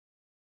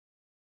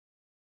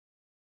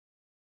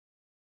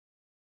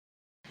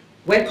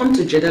Welcome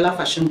to Jedella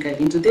Fashion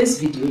Guide. In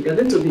today's video, we are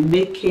going to be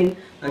making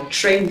a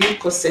trendy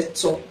corset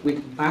top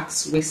with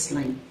Basque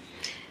waistline.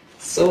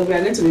 So we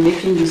are going to be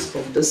making use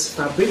of this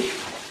fabric,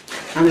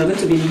 and we are going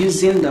to be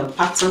using the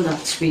pattern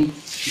that we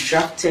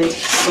drafted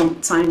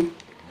sometime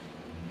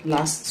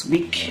last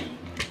week.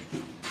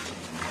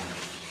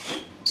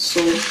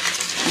 So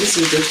this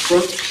is the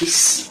front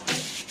piece.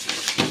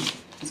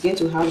 It's going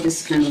to have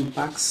this kind of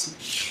Basque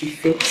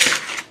effect.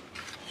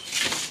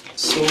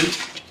 So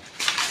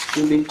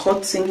we'll be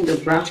cutting the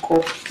back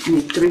up in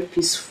a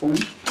 3-piece form,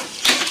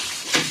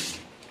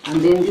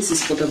 and then this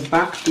is for the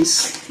back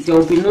piece. There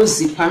will be no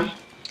zipper.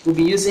 We'll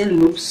be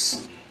using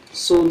loops.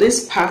 So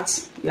this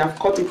part, we have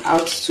cut it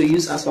out to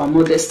use as our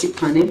modesty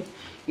panel.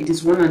 It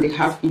is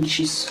 1.5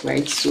 inches,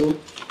 right? So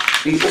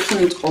we open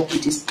it up,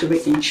 it is 3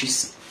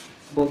 inches,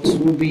 but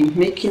we'll be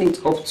making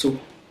it up to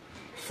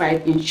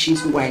 5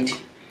 inches wide,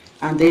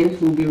 and then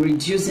we'll be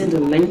reducing the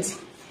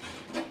length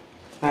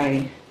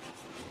by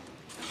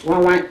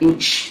 1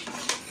 inch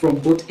from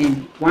both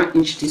ends. 1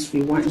 inch this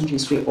way, 1 inch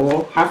this way,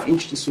 or ½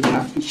 inch this way,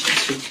 ½ inch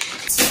this way.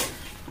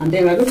 And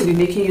then we're going to be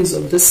making use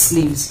of these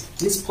sleeves,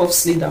 this puff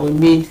sleeve that we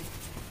made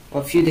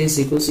a few days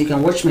ago. So you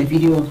can watch my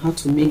video on how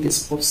to make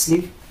this puff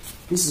sleeve.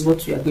 This is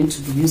what we are going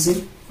to be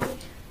using.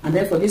 And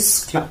then for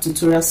this clap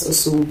tutorials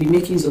also, we'll be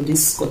making use of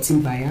this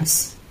cutting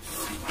bias.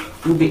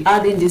 We'll be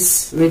adding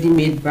this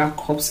ready-made back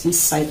cups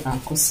inside our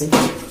corset,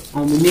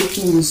 and we'll be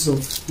making use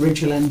of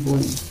regular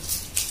boning.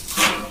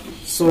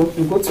 So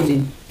we go to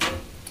the,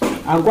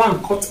 I'll go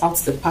and cut out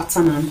the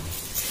pattern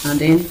and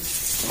then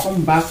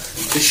come back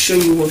to show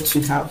you what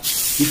we have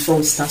before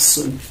we start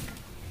sewing.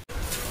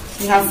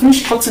 We have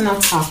finished cutting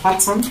out our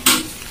pattern.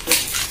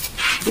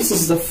 This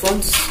is the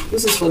front,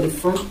 this is for the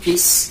front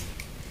piece,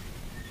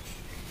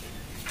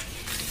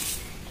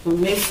 the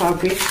main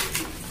fabric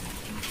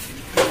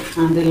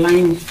and the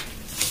lining,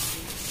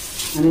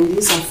 and then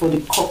these are for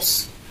the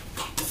cups.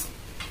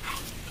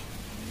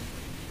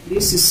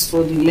 This is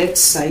for the left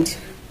side,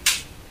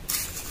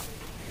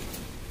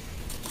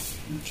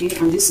 okay,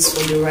 and this is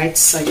for the right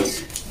side,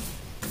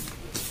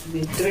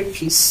 the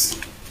 3-piece.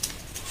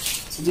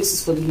 So this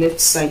is for the left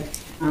side,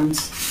 and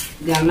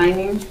the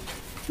lining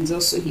is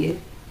also here,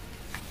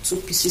 2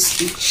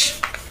 pieces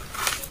each,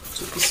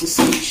 2 pieces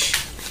each.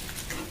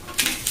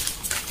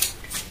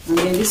 And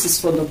then this is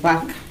for the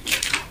back,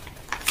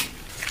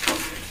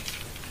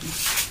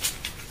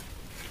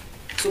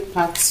 2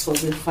 parts for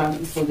the fabric,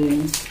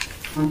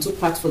 and 2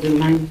 parts for the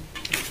lining,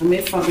 the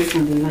main fabric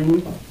and the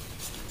lining.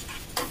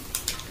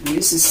 And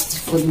this is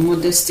for the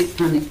modesty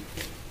panel.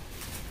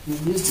 We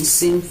use the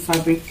same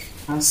fabric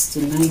as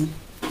the lining.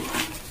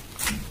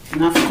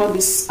 And I've cut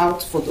this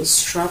out for the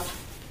strap.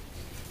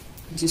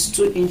 It is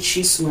 2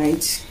 inches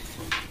wide.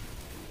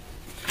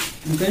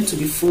 I'm going to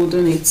be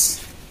folding it.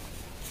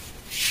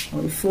 I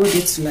will fold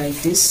it like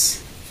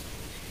this.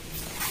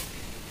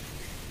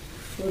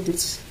 Fold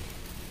it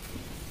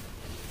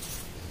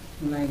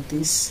like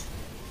this,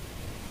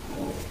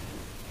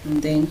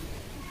 and then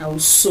I will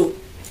sew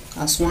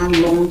as one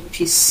long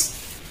piece.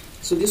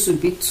 So this will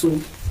be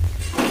to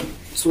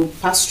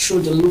pass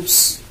through the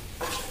loops.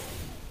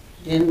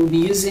 Then we'll be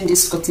using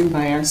this cutting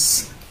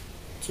bias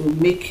to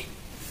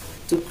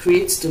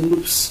create the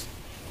loops.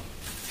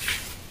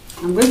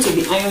 I'm going to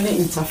be ironing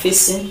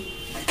interfacing.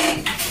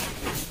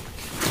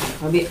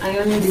 I'll be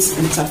ironing this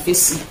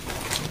interfacing.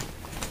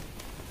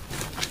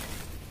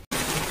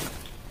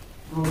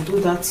 I'll do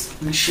that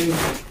and show you.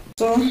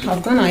 So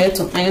I've gone ahead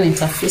to iron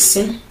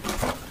interfacing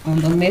on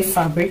the main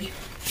fabric.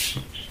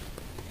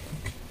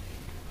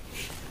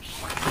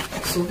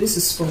 So this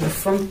is for the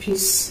front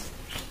piece,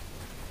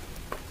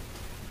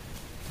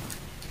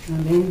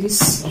 and then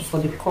this is for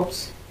the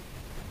cups.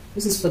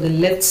 This is for the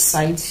left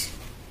side,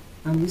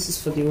 and this is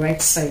for the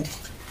right side.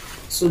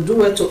 So do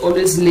well to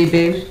always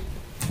label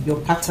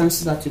your pattern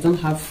so that you don't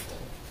have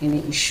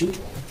any issue.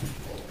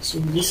 So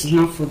this is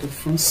now for the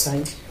front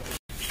side.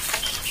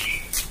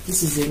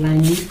 This is the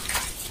lining,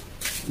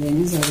 then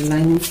these are the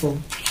lining for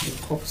the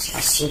cups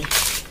as well.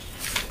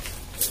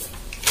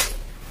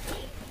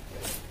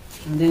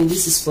 And then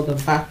this is for the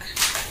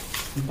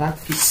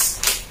back piece.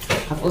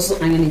 I've also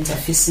ironed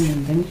interfacing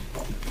on them.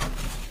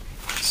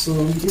 So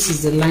this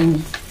is the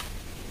lining.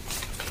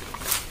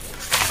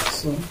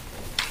 So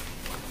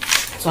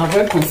to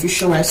avoid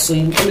confusion while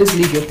sewing, always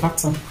leave your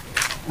pattern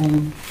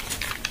on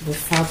the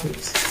fabric.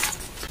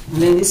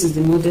 And then this is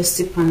the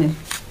modesty panel.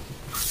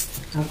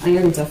 I've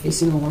ironed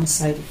interfacing on one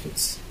side of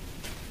it.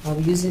 I'll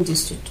be using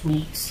this to turn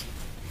it.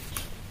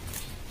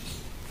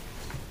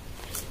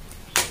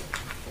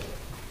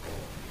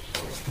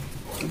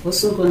 I've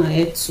also gone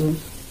ahead to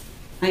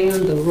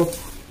iron the rope.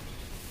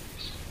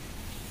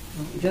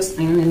 Just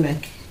ironing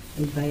like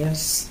a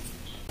bias.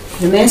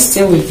 The next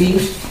thing will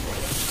be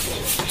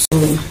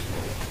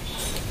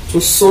to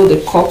sew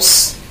the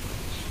cups.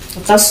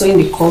 After sewing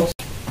the cups,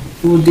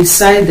 we'll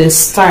decide the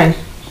style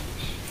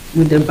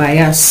with the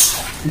bias.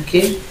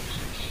 Okay,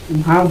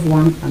 we have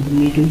one at the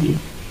middle here,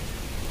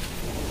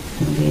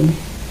 and then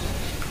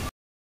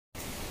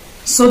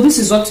so this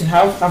is what we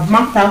have. I've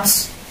marked out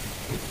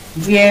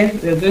where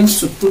we are going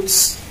to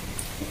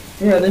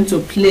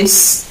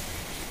place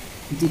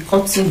the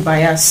cutting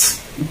bias.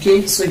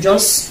 Okay, so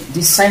just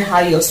decide how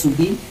yours will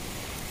be.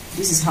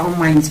 This is how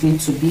mine is going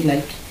to be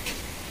like.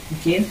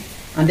 Okay,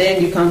 and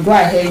then you can go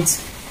ahead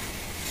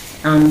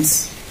and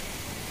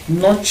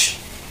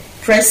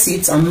press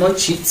it and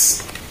notch it,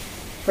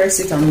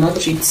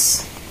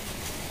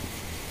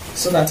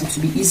 so that it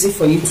will be easy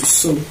for you to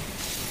sew.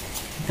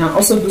 You can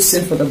also do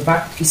same for the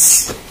back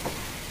piece.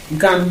 You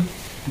can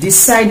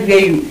decide where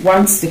you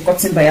want the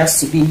cutting bias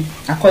to be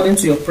according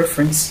to your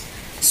preference.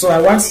 So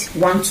I want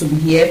one to be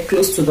here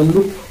close to the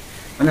loop,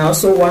 and I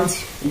also want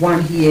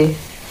one here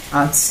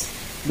at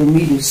the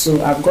middle.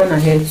 So I've gone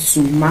ahead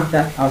to mark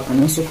that out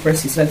and also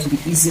press it so that it will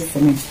be easy for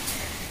me.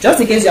 Just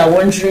in case you are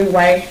wondering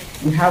why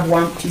we have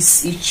one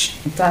piece each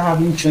without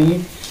having joining,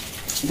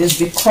 it is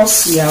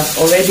because we have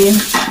already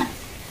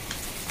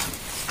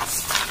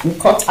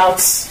cut out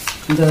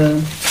the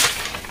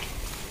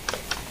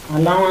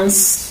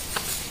allowance,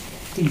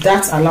 the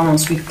dart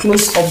allowance. We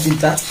close up the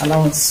dart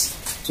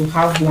allowance to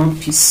have one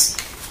piece.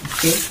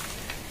 Okay,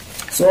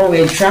 so when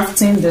we're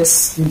drafting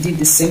this, we did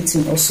the same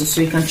thing also.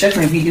 So you can check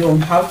my video on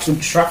how to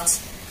draft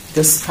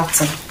this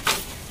pattern.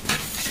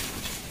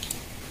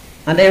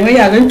 And then when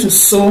you are going to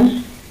sew,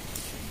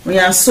 when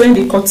you are sewing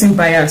the cutting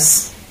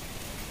bias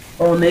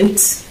on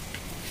it,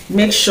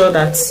 make sure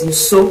that you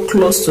sew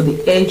close to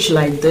the edge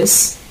like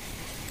this.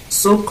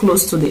 So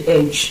close to the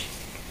edge,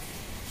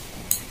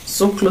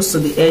 so close to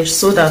the edge,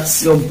 so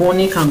that your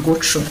boning can go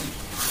through.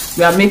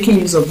 We are making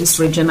use of this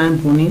regional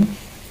boning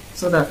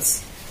so that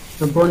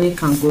the boning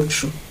can go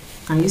through.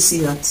 Can you see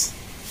that?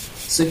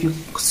 So if you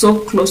sew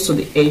close to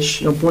the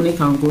edge, your boning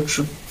can go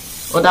through.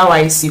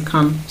 Otherwise, you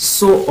can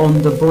sew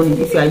on the boning.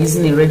 If you are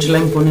using a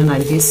regular boning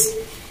like this,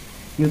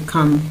 you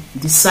can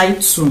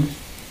decide to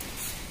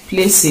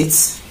place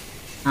it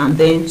and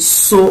then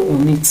sew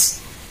on it.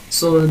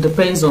 So it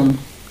depends on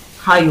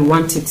how you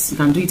want it. You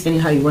can do it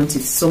anyhow you want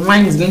it. So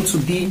mine is going to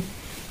be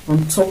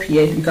on top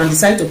here. You can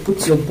decide to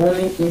put your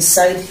boning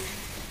inside.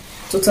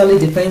 Totally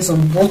depends on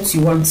what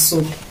you want.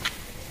 So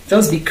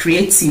just be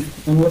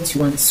creative on what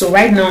you want. So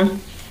right now,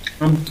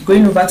 I'm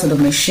going over to the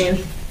machine.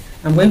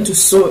 I'm going to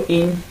sew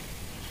in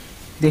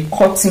the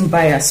cutting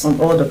bias on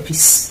all the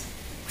pieces.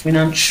 When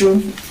I'm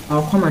through,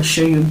 I'll come and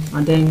show you,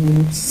 and then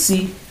you'll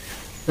see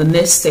the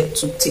next step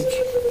to take.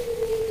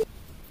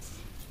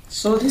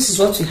 So this is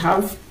what we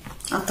have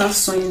after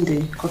sewing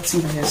the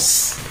cutting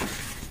bias.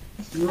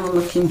 Now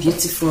looking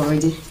beautiful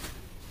already.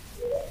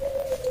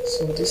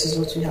 So this is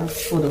what we have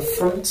for the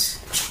front,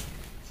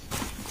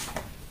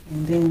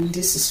 and then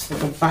this is for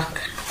the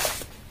back.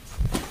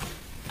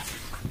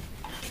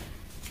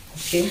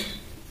 Okay,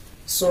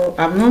 so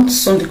I've not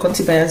sewn the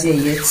cutting bias here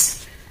yet.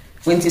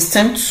 When it is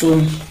time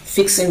to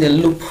fix in the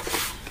loop,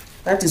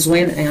 that is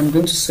when I am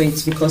going to sew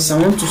it, because I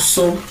want to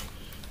sew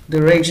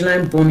the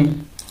regional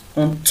boning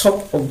on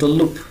top of the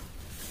loop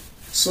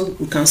so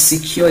we can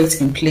secure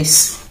it in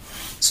place.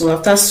 So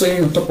after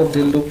sewing on top of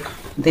the loop,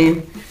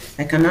 then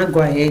I can now go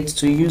ahead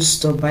to use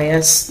the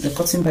bias, the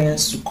cutting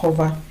bias, to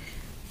cover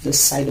the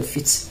side of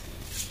it.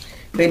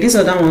 But these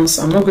other ones,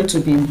 I'm not going to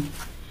be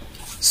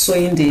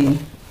sewing the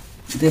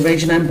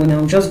regional boning.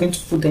 I'm just going to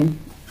put them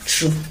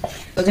through.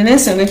 So the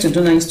next thing I'm going to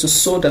do now is to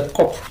sew the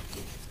cup.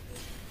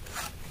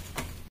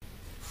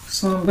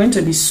 So I'm going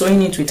to be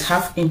sewing it with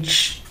 1/2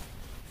 inch.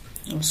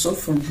 I'll sew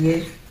from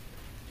here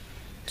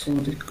to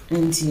the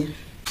end here.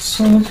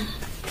 So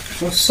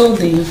we'll sew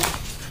the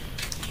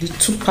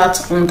two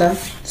parts under.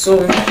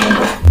 So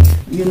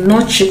you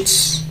notch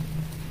it,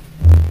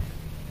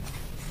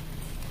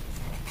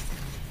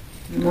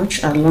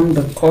 notch along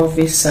the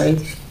curvy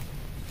side.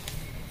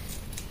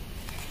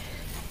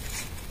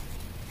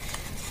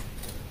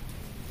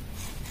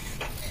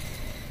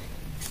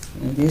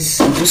 And this,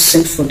 do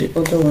same for the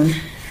other one,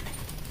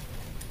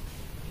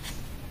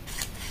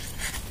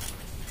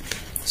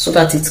 so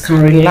that it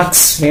can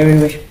relax very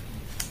well.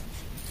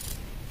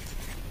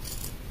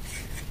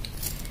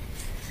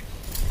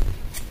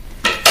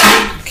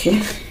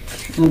 Okay,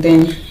 and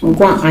then we'll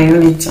go and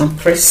iron it and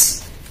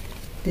press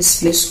this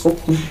place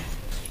open.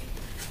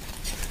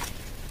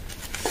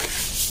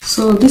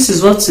 So this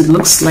is what it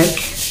looks like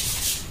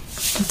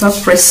after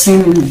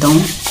pressing it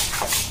down.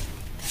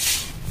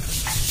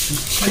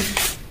 Okay.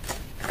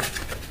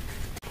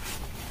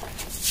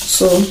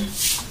 So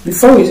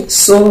before we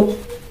sew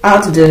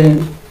add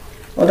the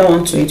other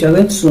one to it, you're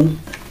going to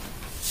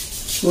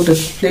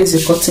place the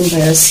cutting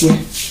bias here.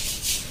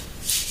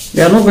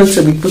 We are not going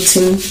to be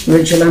putting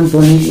regular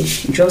boning here,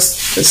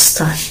 just the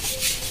style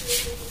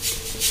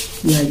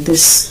like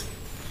this.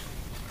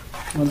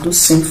 I'll do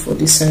same for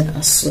this side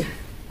as well.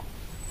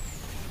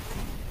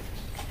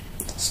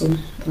 So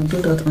I'll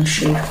do that and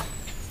show you.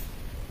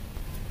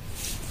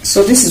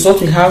 So this is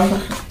what we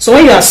have. So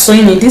when you are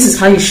sewing it, this is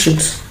how you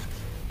should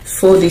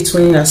fold it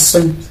when you are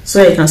sewing,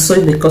 so you can sew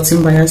the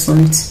cutting bias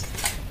on it.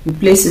 You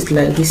place it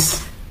like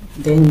this,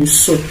 then you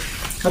sew.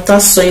 After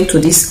sewing to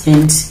this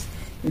end,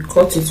 you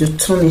cut it, you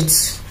turn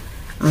it,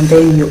 and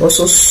then you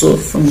also sew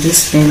from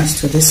this end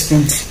to this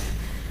end.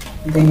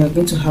 then you're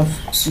going to have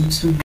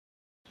something.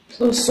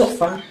 So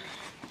far,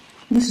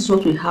 this is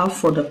what we have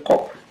for the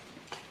cup.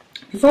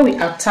 Before we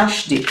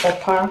attach the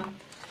upper,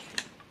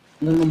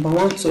 the number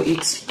 1 to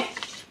it,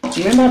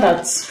 remember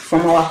that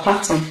from our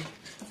pattern,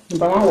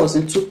 number 1 was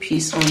in 2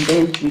 pieces, and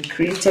then we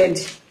created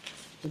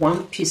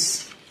 1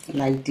 piece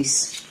like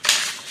this.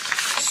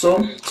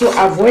 So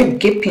to avoid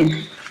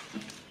gaping,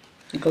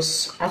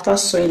 because after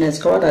sewing I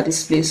discovered that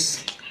this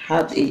place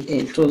had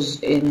it was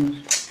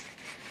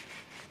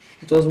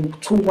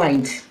too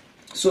wide.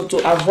 So to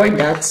avoid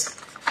that,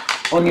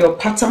 on your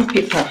pattern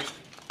paper,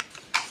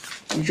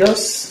 you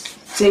just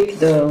take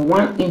the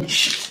 1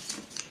 inch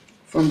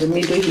from the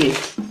middle here.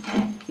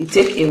 You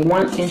take a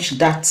 1 inch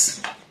dart.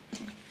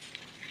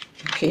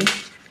 Okay.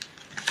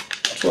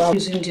 So I'm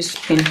using this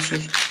pen tool.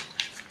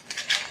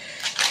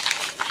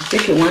 You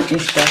take a 1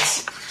 inch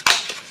dart.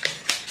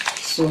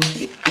 So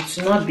it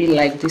will not be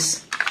like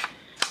this.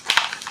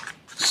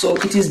 So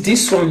it is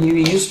this one you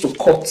will use to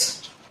cut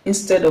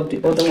instead of the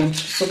other one,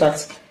 so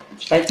that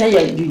by the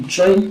time you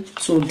join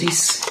to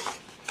this,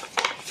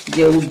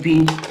 there will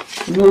be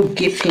no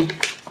gaping.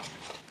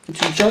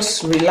 It will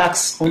just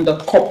relax on the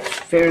cup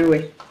very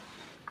well.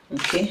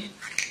 Okay,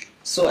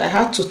 so I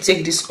had to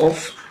take this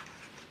off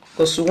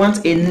because we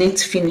want a neat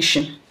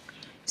finishing.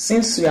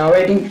 Since we are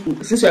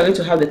going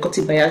to have the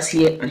cutting bias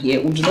here and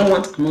here, we do not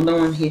want another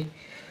one here.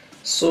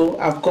 So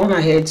I've gone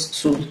ahead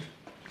to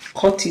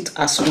cut it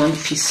as 1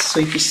 piece. So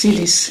if you see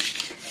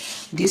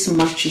this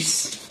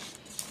matches.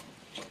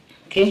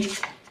 Okay,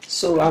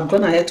 so I've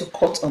gone ahead to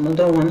cut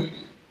another one.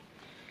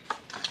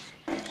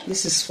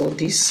 This is for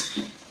this,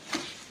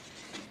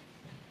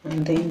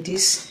 and then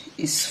this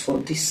is for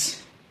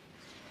this.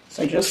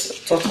 So I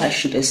just thought I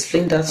should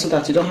explain that so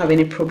that you don't have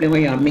any problem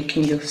when you are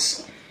making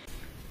yours.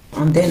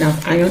 And then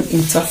I've iron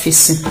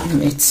interfacing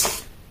on it.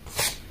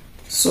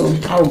 So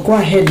I'll go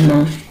ahead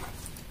now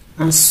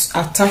and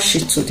attach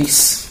it to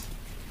this,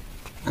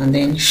 and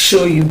then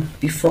show you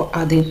before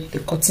adding the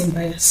cutting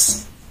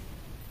bias.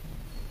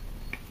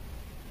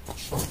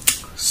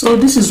 So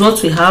this is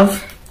what we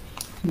have.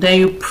 Then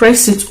you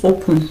press it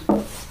open.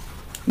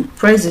 You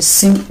press the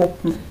seam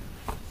open.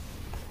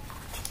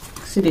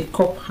 See, the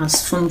cup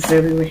has formed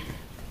very well.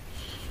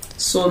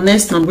 So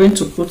next I'm going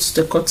to put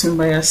the cutting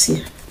bias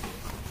here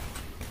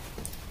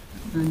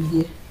and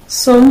here.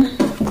 So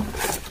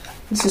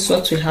this is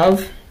what we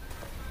have.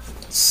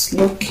 It's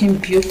looking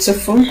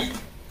beautiful.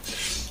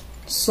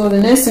 So the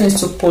next thing is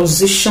to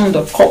position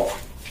the cup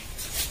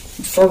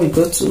before we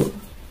go to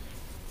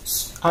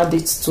add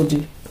it to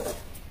the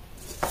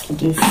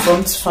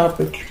front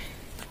fabric.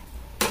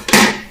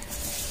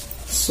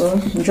 So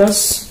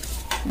just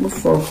look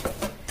for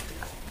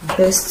the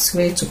best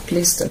way to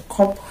place the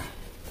cup.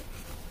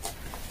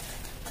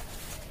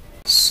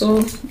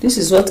 So this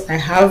is what I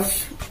have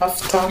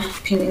after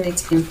pinning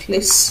it in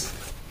place.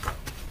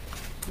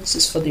 This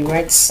is for the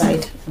right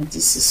side and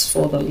this is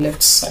for the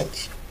left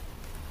side.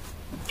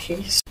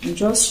 Okay, so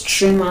just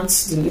trim out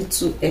the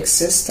little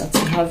excess that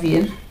you have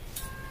here.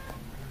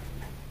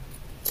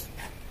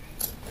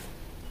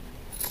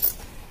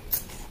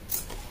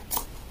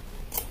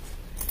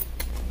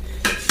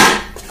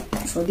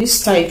 For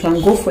this style, you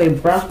can go for a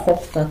bra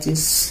cup that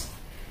is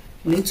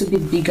a little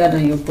bit bigger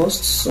than your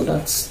bust, so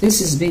that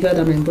this is bigger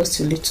than my bust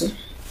a little,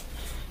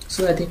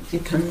 so that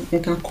they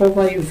can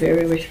cover you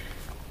very well.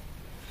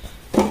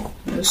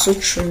 Also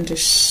trim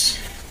this.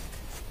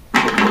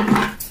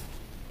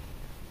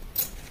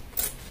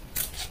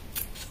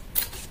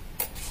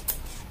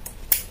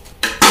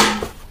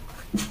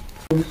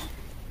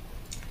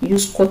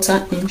 Use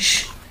 1/4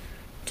 inch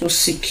to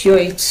secure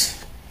it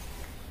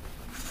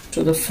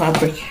to the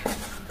fabric.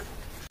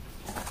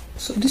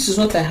 So this is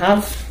what I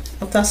have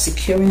after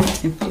securing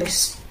it in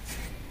place.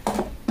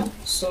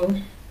 So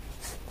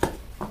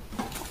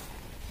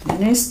the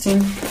next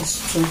thing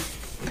is to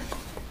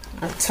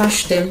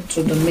attach them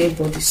to the main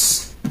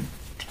bodies.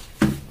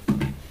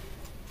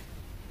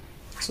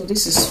 So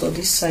this is for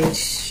this side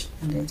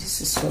and then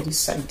this is for this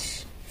side.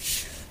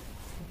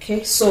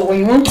 Okay, so when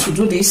you want to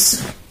do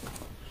this,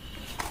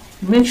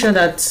 make sure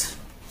that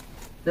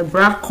the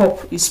bra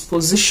cup is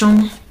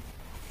positioned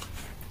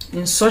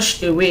in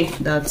such a way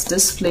that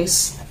this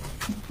place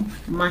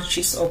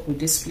matches up with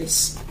this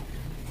place.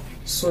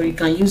 So you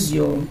can use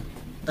your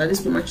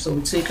matches up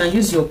with, so you can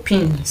use your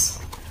pins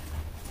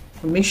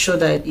to make sure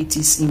that it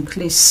is in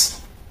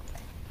place.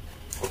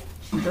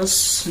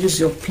 Just use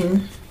your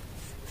pin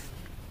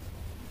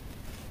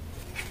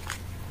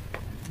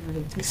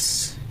like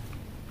this.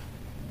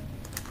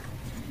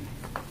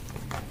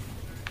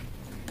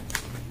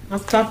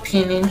 After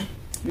pinning,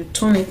 you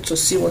turn it to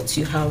see what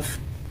you have.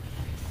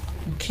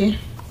 Okay,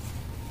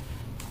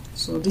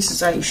 so this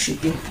is how it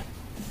should be.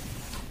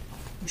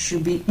 It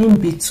should be in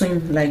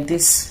between like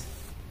this.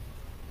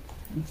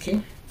 Okay,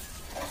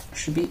 it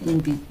should be in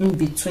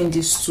between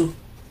these two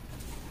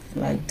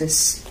like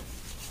this.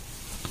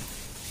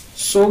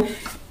 So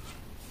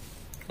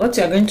what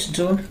you are going to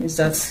do is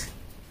that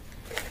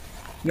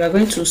you are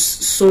going to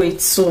sew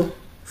it. So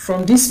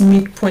from this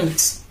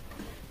midpoint,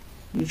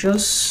 you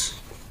just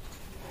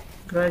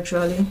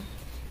gradually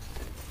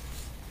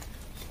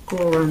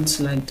go around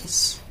like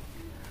this.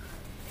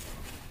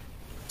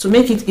 To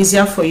make it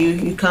easier for you,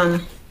 you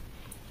can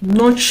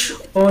notch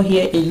all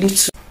here a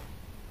little,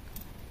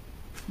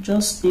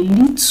 just a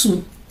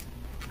little,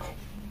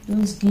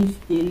 just give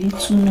a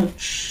little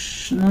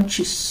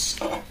notches.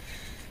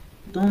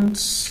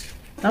 Don't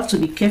have to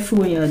be careful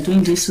when you are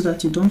doing this so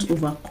that you don't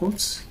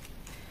overcut.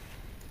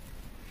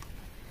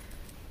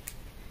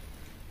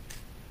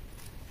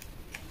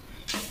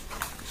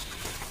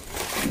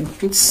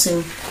 Repeat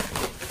same,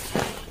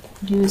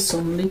 give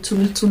some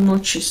little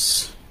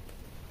notches,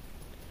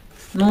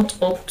 not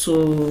up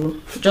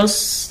to,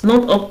 just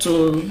not up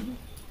to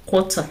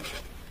quarter,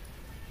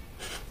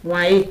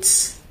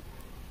 1/8.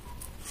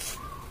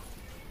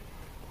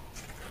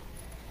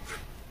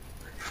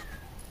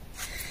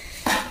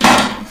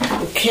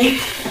 Okay,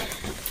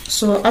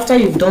 so after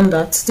you've done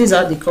that, this is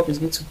how the cup is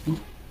going to be.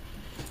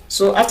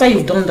 So after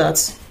you've done that,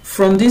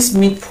 from this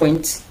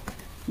midpoint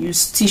you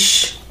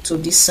stitch to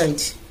this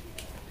side.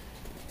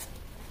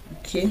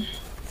 Okay,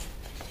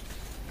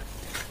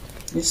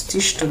 you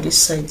stitch to this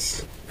side.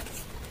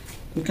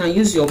 You can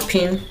use your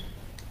pin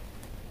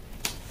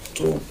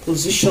to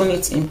position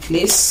it in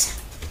place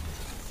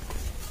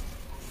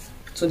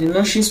so the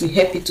notches will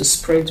help it to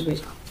spread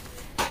well.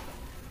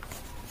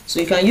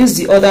 So you can use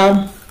the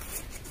other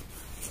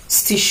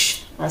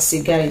stitch as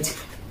a guide.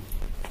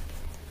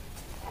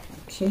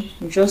 Okay,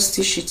 you just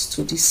stitch it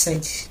to this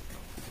side.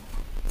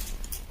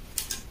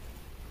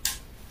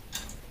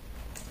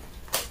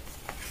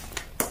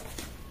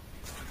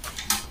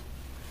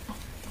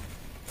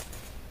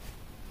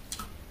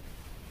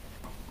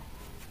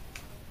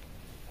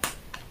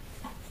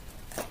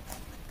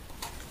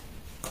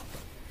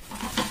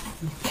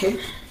 Okay,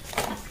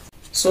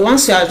 so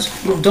once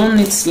you've done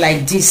it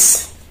like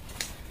this,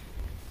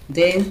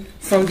 then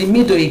from the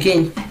middle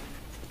again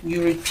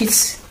you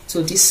repeat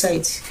to this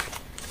side.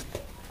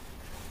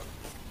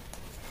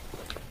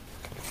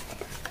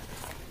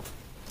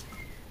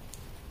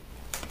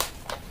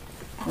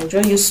 I'll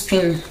just use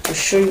pin to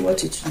show you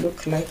what it will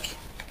look like.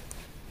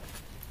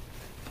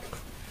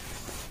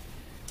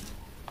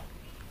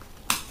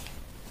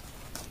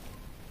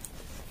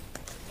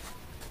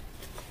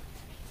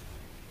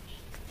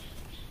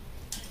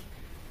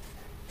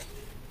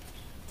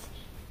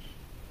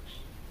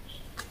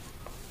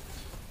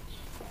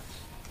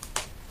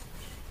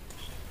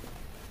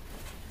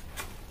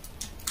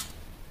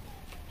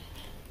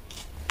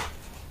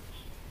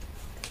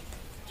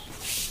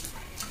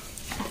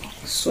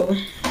 So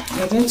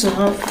we're going to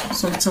have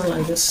something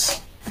like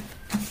this.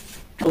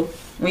 So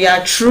we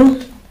are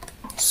through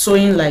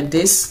sewing like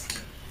this,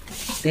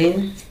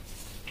 then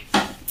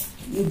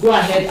you go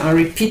ahead and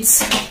repeat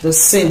the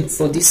same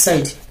for this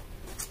side,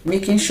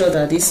 making sure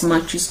that this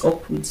matches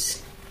up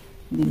with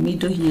the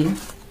middle here.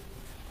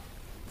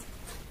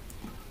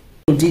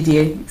 You did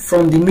here,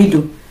 from the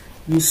middle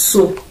you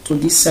sew to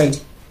this side,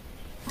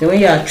 then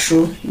when you are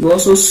through you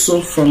also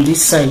sew from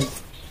this side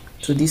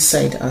to this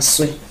side as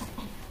well.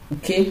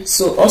 Okay,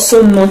 so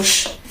also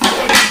notch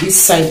this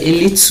side a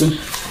little,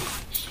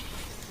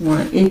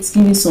 1/8,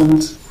 give it some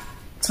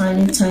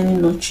tiny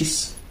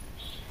notches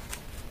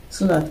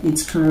so that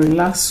it can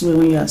relax well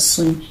when you are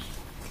sewing.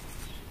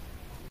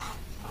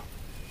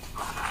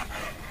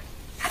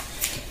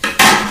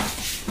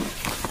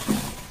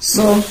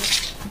 So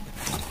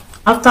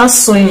after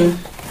sewing,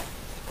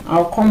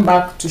 I'll come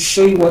back to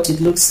show you what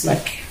it looks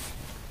like.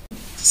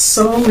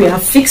 So we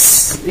have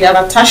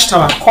attached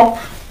our cup.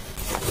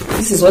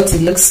 This is what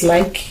it looks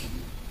like.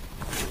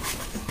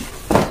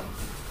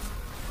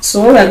 So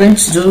what we are going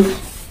to do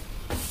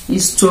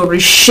is to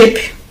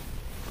reshape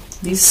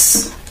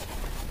this,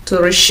 to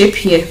reshape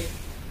here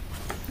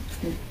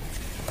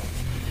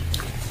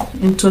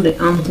into the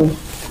armhole.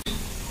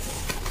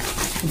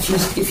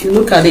 If you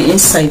look at the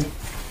inside,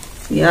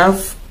 we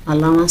have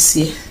allowance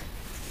here,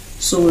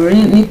 so we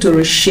really need to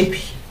reshape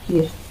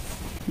here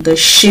the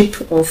shape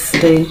of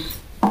the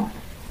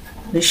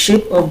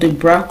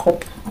bra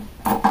cup.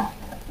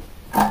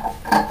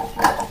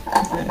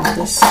 Like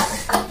this.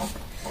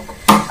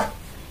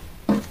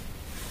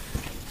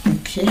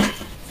 Okay,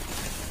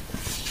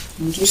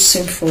 and do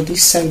same for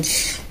this side.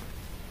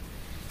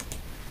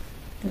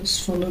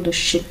 Just follow the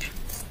shape.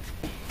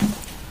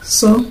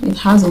 So it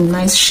has a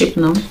nice shape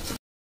now.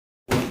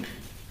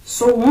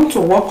 So we want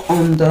to work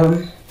on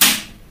the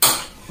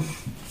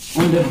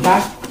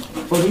back.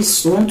 For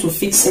this, we want to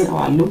fix in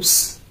our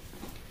loops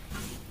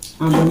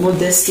and the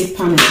modesty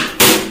panel.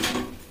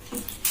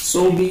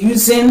 So we'll be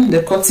using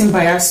the cutting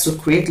bias to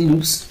create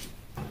loops.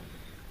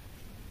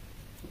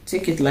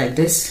 Take it like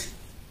this.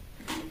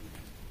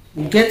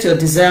 You get your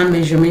desired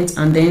measurement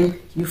and then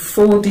you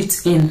fold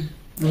it in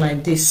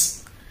like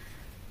this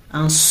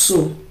and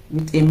sew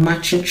with a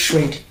matching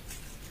thread.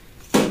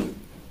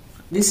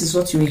 This is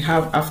what you will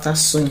have after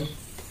sewing.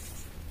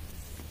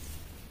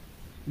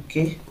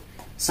 Okay,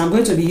 so I'm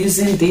going to be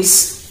using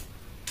this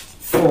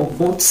for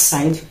both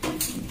sides,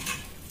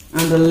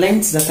 and the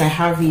length that I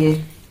have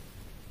here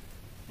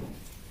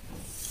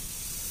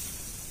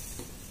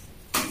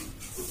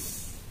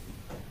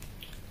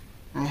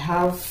I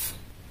have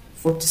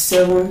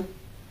 47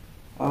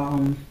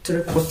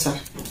 3/4.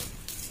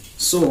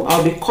 So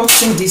I'll be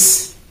cutting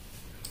this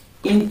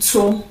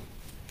into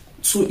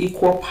 2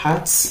 equal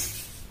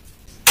parts.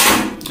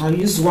 I'll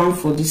use one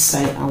for this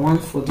side and one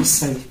for this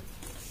side.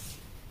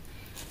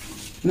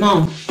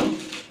 Now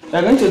we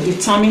are going to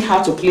determine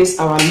how to place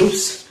our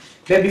loops,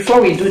 but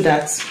before we do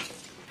that,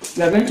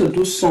 we are going to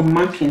do some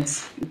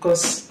markings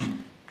because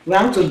we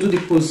have to do the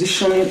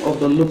positioning of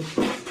the loop.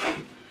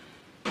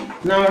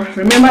 Now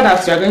remember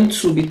that we are going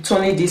to be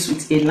turning this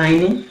with a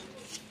lining.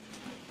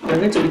 We are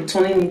going to be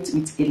turning it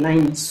with a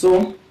lining.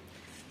 So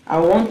I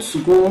want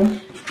to go,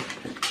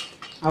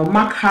 I'll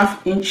mark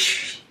 1/2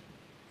 inch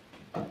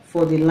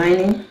for the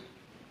lining.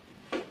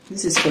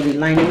 This is for the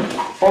lining,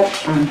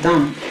 up and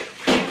down.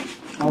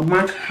 I'll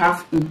mark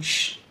 1/2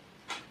 inch.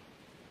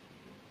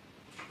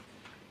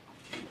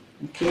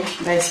 Okay,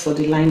 that is for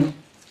the lining.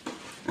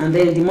 And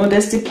then the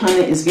modesty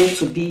panel is going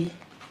to be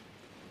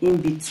in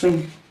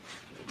between,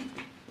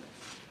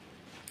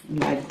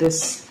 like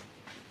this.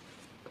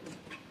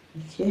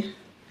 Okay,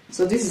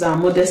 so this is our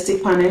modesty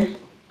panel.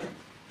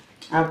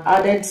 I've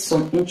added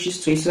some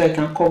inches to it so I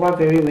can cover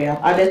very well.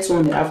 I've added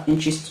 2.5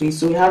 inches to it,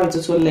 so we have a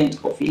total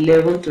length of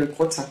 11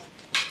 3/4,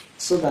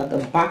 so that the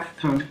back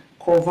can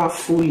cover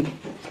fully.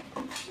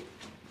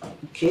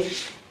 Okay,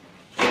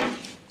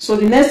 so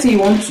the next thing you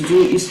want to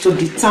do is to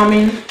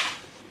determine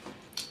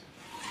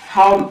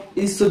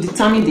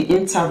the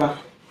interval,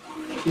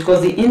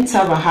 because the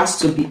interval has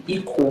to be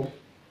equal.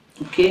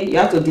 Okay, you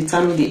have to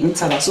determine the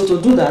interval. So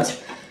to do that,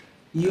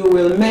 you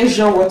will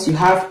measure what you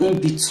have in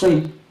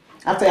between.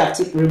 After you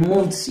have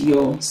removed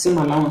your seam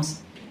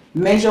allowance,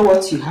 measure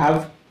what you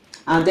have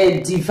and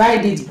then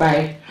divide it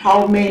by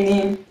how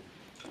many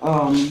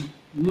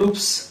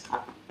loops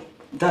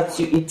that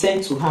you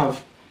intend to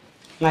have.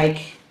 Like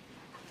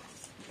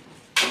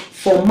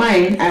for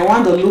mine, I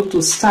want the loop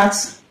to start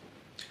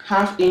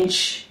 1/2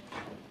 inch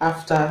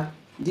after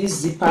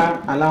this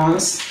zipper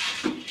allowance,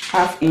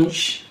 1/2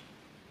 inch.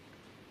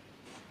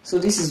 So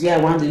this is where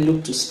I want the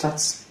loop to start.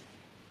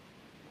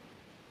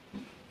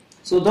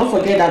 So don't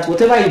forget that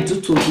whatever you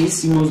do to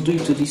this, you must do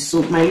it to this.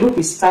 So my loop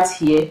will start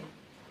here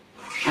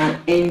and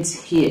end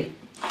here.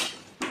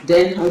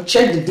 Then I'll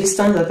check the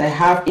distance that I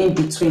have in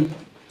between.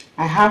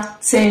 I have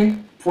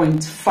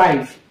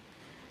 10.5.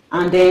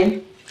 And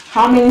then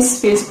how many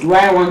space do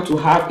I want to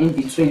have in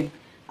between?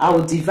 I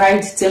will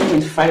divide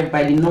 10.5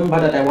 by the number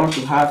that I want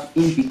to have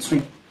in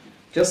between,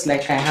 just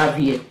like I have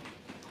here.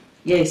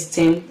 Here is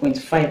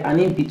 10.5, and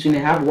in between I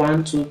have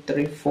 1 2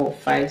 3 4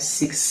 5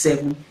 6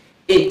 7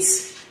 8.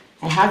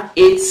 I have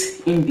 8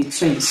 in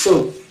between.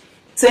 So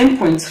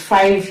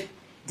 10.5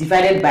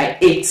 divided by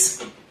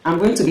 8, I'm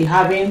going to be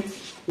having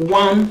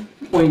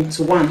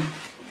 1.1.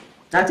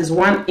 That is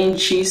 1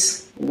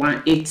 inches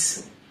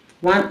 1/8.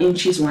 1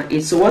 inches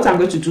 1/8. So what I'm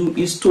going to do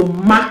is to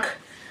mark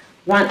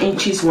 1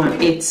 inches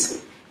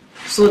 1/8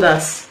 so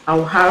that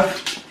I'll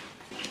have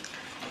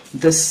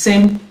the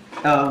same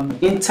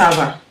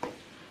interval.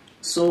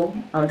 So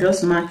I'll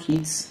just mark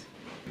it.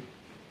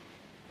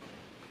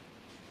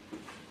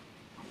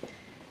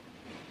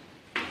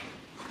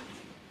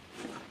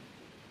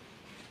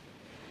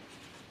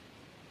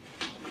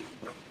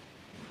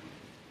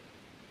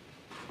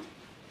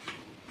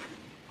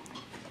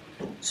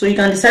 So you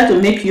can decide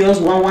to make yours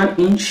 1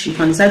 inch, you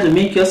can decide to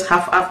make yours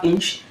 1/2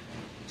 inch.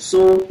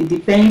 So it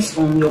depends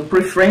on your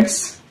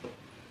preference,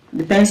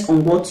 depends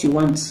on what you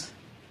want.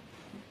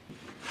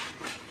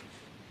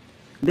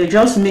 But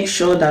just make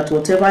sure that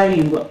whatever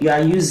you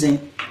are using,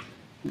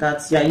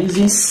 that you are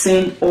using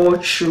same all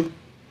through.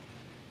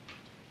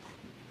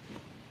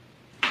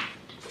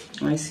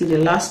 I see the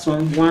last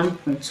one,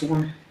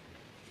 1.1.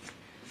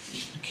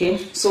 Okay,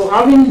 so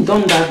having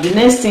done that, the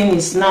next thing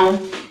is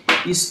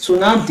to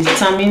now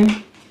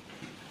determine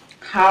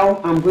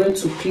how I'm going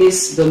to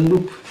place the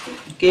loop.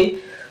 Okay,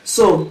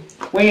 so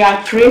when you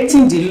are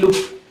creating the loop,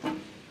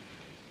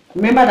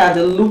 remember that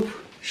the loop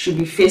should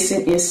be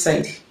facing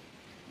inside.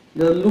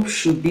 The loop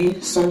should be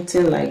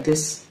something like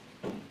this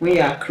when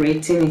you are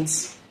creating it.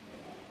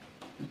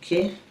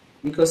 Okay,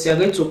 because you are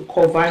going to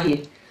cover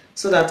here,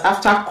 so that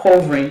after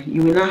covering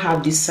you will not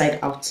have this side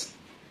out.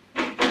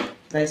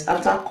 That is,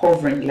 after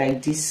covering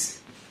like this,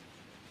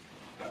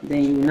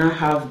 then you will not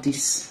have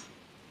this.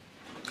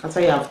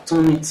 After you have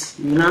done it,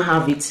 you now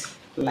have it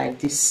like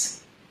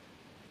this.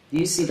 Do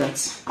you see that?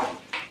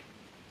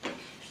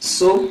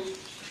 So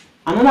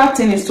another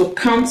thing is to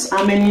count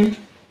how many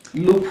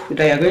loops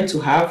that you are going to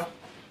have.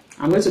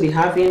 I'm going to be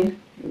having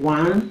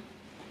 1,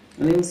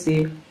 let me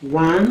say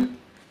 1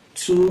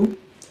 2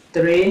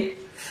 3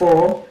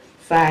 4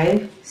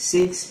 5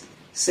 6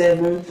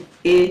 7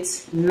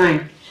 8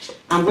 9.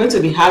 I'm going to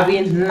be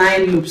having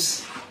 9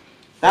 loops.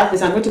 That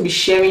means I'm going to be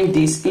sharing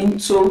this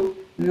into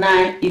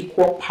 9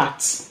 equal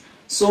parts.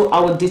 So I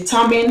will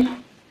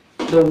determine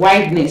the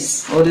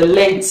wideness or the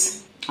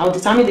length. I'll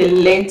determine the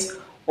length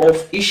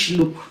of each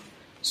loop.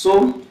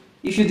 So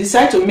if you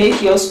decide to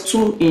make yours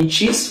 2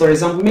 inches, for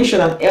example, make sure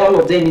that all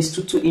of them is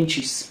 2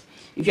 inches.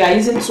 If you are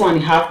using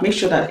 2.5, make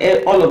sure that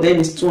all of them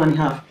is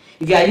 2.5.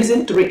 If you are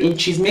using 3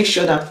 inches, make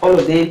sure that all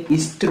of them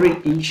is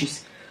 3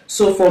 inches.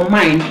 So for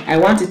mine, I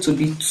want it to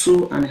be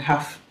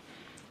 2.5.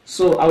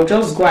 So I'll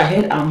just go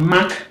ahead and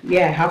mark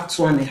where I have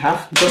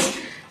 2.5, because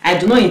I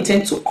do not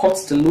intend to cut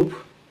the loop.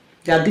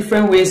 There are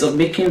different ways of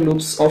making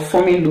loops or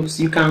forming loops.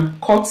 You can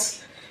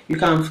cut, you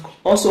can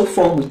also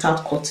form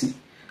without cutting.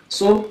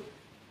 So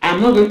I'm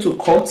not going to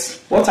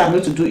cut. What I'm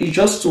going to do is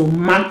just to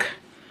mark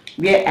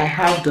where I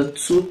have the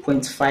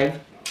 2.5,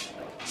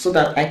 so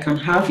that I can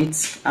have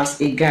it as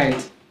a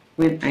guide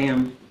when I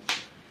am.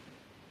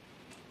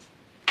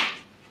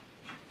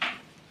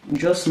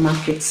 Just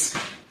mark it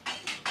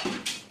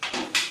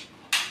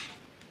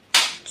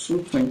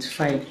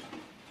 2.5.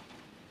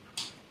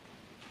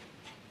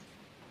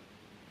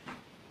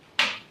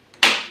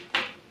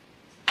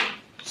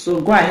 So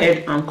go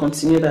ahead and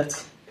continue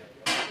that.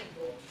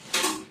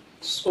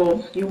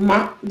 So you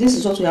mark, this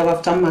is what we have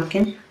after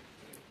marking.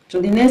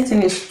 So the next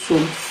thing is to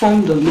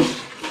form the loop.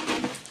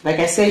 Like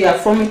I said, you are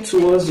forming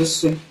towards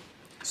this way.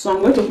 So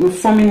I'm going to be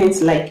forming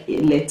it like a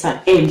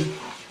letter M,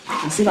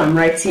 as if I'm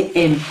writing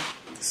M,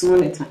 small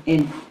letter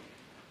M.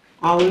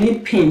 I'll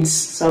need pins,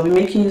 so I'll be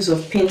making use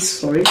of pins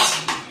for it.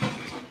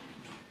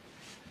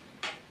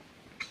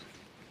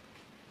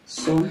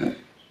 So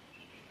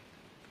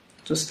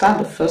to start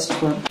the first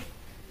one,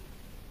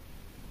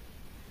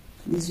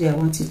 this way I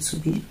want it to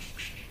be.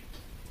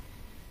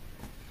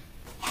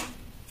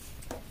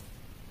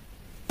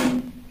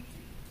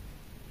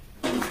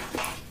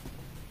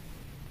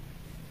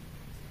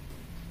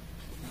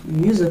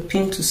 Use a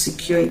pin to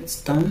secure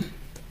it down.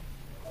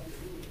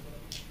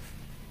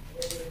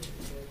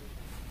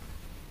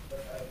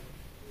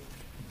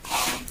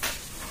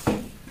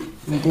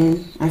 And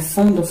then I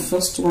form the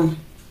first one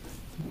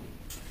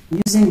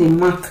using the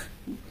mark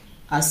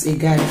as a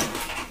guide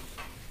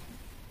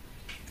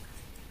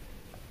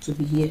to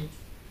be here.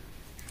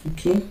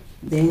 Okay,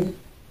 then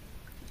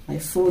I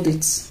fold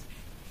it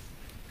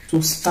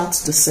to start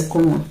the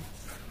second one.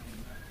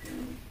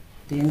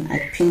 Then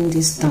I pin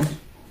this down.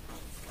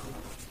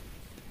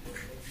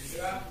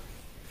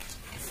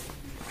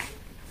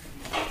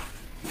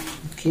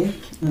 Okay,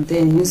 and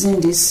then using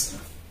this,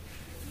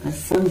 I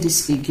form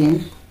this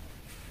again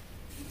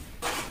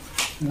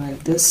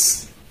like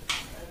this.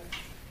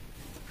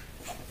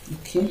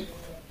 Okay,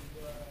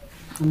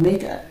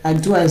 I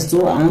do as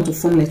though I want to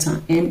form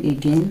letter M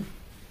again,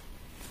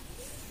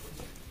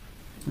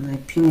 and I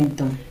pin it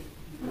down.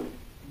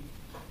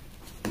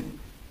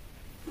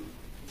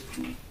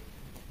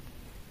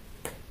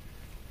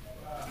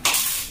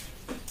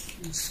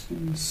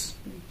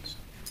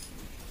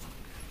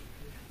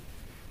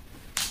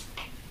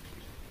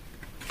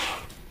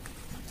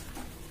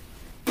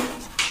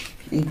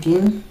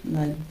 Again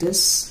like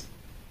this.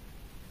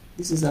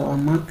 This is our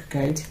mark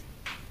guide.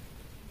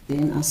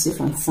 Then as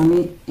if I'm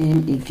forming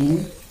M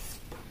again,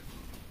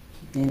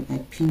 then I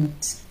pin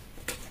it.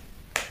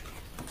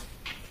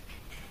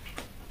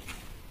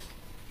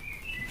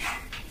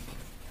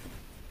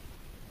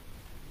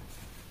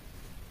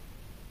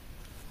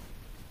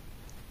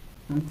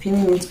 I'm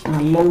pinning it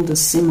along the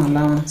same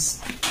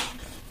allowance.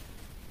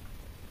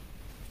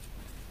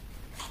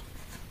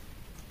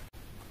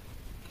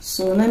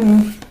 So let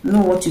me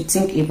know what you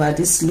think about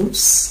these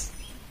loops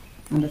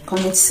in the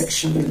comment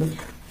section below.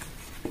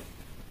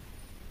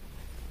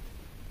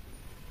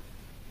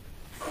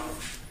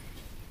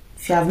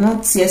 If you have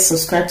not yet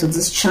subscribed to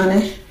this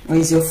channel, or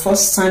is your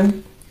first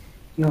time,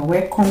 you're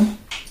welcome.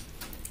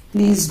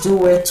 Please do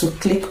well to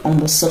click on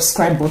the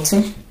subscribe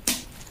button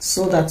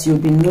so that you'll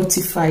be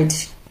notified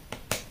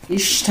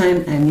each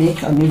time I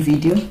make a new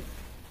video,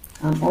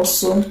 and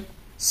also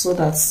so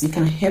that you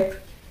can help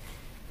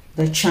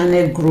the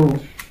channel grow.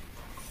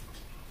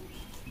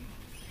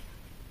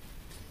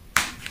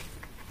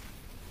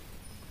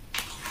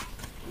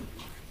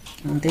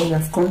 And then we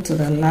have come to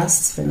the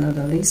last but not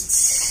the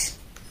least.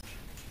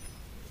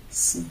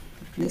 So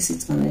place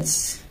it on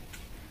it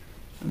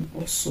and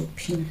also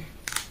pin.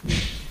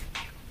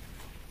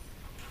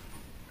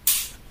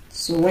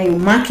 So when you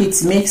mark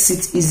it, makes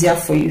it easier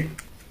for you.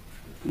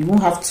 You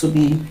won't have to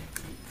be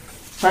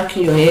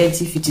cracking your head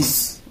if it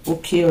is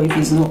okay or if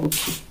it's not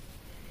okay.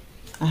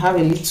 I have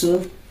a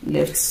little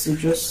left, so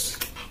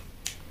just,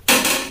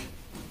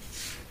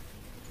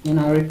 then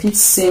I'll repeat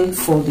same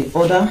for the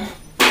other.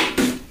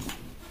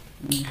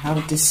 We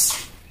have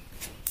this,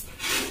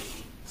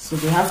 so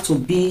they have to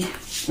be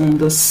in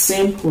the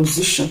same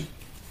position.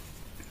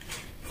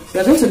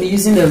 We are going to be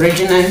using the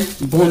original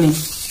boning,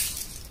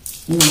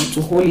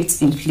 to hold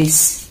it in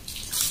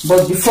place.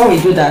 But before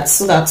we do that,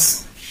 so that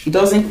it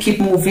doesn't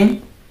keep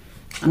moving,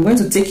 I'm going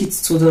to take it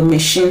to the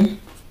machine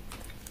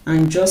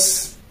and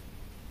just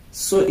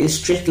sew a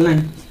straight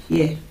line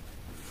here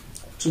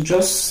to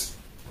just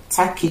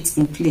tack it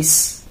in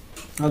place.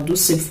 I'll do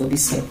same for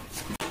this side.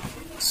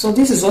 So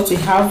this is what we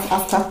have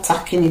after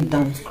tacking it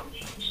down.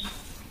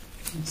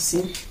 You see,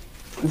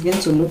 it's going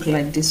to look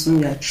like this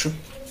when we are through.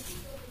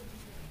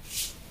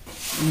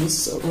 And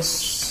this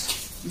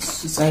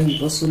side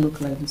will also look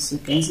like this. So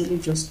you can easily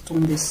just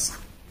turn this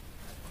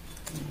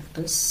like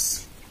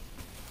this.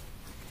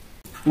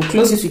 we'll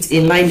close it with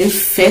a lining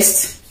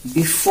first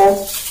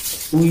before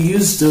we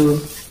use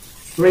the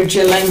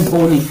radial line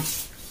boning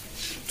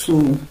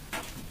to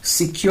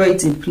secure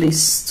it in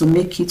place to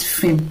make it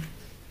firm.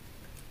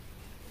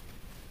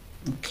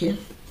 Okay,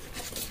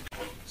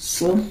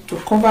 so to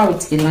cover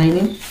with a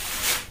lining,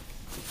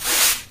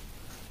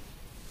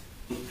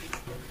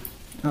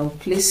 I'll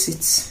place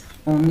it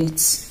on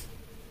it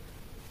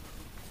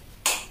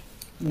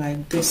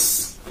like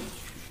this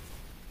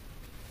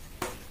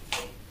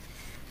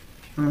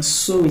and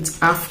sew it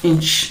 1/2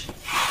 inch.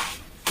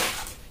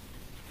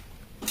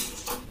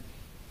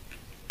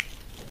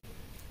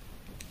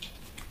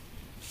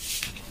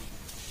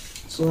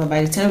 So that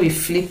by the time we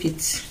flip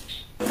it,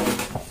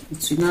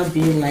 it will now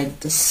be like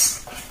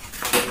this.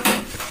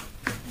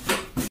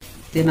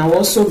 Then I'll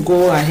also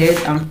go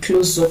ahead and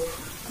close up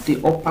the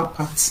upper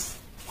part,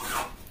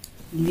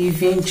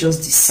 leaving just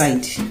the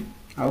side.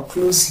 I'll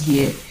close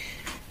here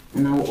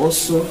and I'll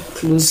also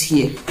close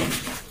here.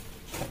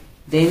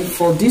 Then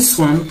for this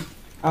one,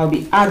 I'll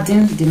be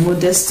adding the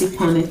modesty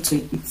panel to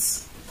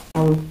it.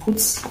 I will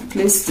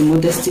place the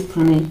modesty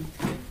panel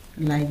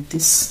like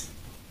this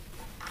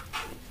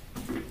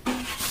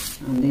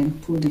and then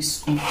put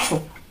this on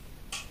top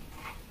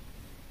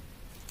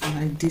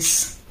like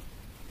this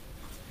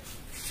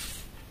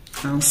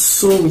and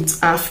sew with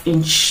 1/2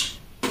 inch.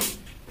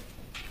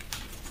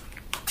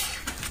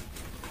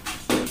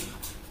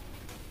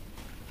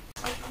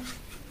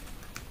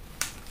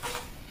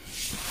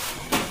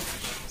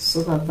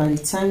 So that by the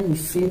time we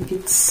flip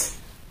it, it's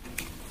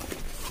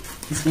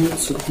going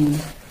to be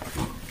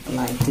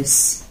like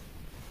this.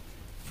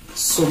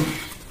 So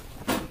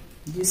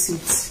this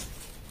is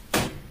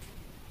it,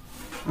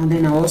 and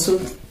then I'll also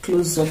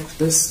close up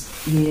this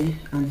here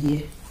and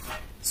here.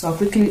 So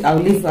I'll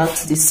leave that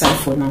to this side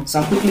for now. So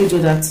I'll quickly do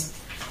that.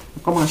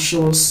 I'll come and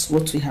show us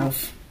what we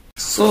have.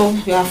 So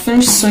we have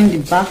finished sewing the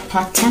back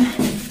pattern.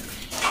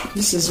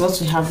 This is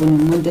what we have in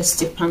the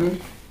modesty panel.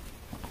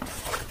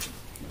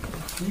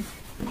 Okay.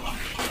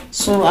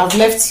 So I've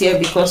left here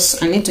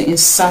because I need to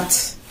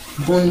insert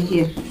boning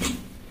here.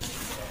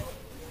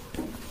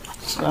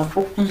 So I've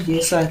opened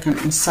here so I can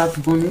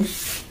insert boning.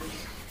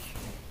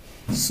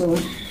 So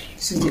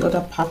this is the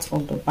other part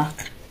of the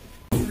back.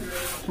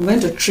 I'm going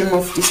to trim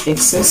off this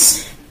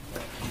excess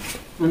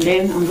and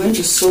then I'm going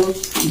to sew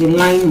the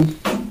lining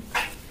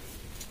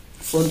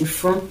for the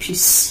front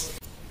piece.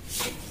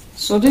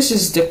 So this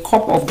is the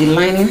cup of the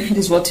lining.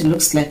 This is what it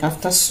looks like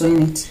after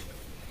sewing it.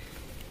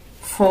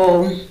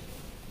 For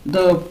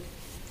the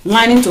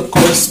lining to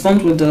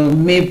correspond with the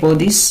male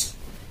bodies,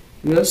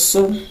 we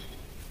also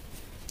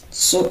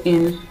sew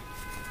in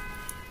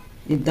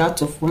a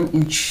dart of 1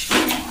 inch.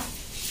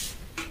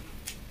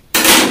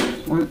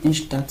 1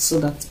 inch dart so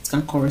that it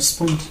can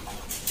correspond.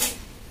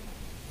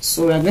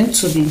 So we are going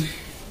to be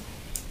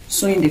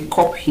sewing the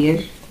cup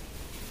here.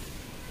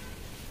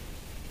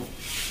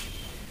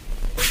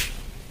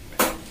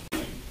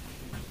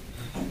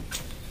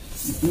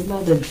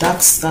 Remember the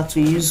darts that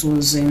we used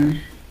was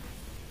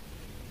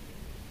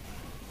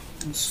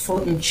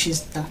 4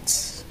 inches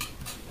dart.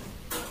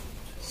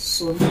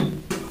 So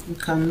you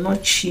can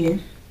notch here.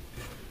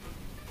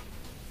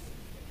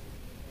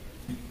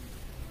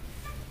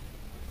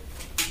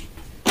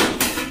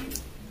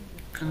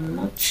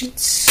 Notch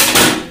it.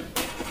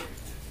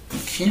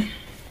 Okay,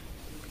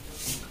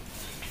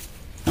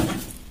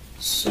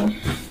 so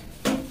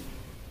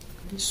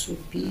this will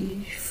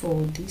be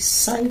for this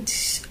side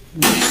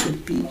and this will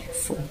be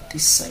for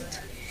this side.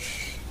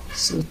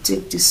 So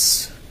take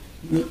this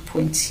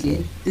midpoint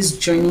here, this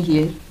joining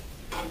here,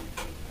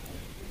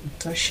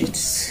 attach it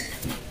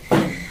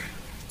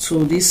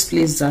to this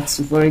place that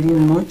we've already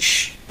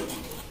notched,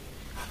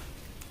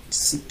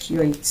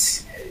 secure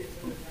it.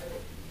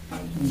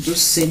 And do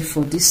same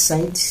for this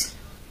side.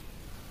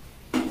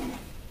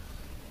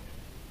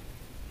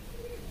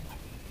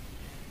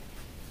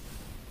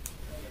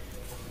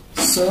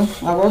 So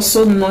I've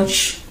also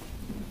notched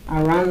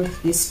around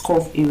this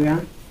curve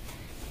area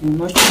and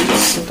notch it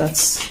so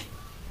that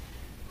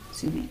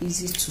it will be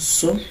easy to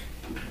sew.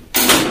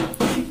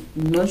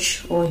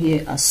 Notch all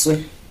here as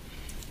well.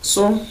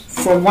 So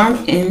from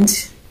one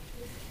end,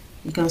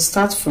 you can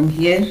start from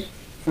here,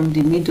 from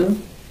the middle,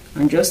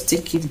 and just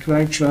take it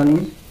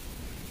gradually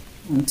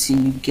until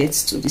you get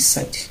to this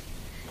side,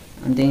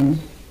 and then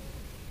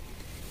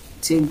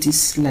take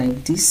this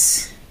like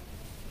this.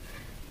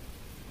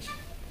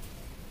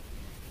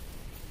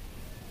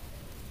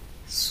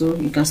 So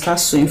you can start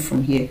sewing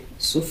from here,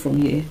 sew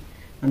from here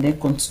and then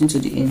continue to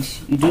the end.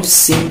 You do the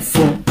same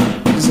for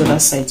this other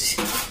side.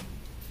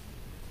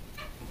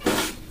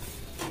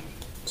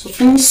 So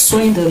finish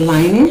sewing the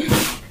lining.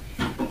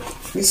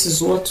 This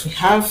is what we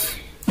have.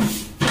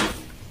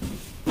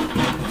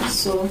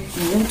 So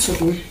I'm going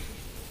to be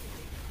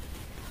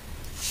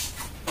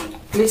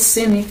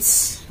placing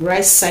it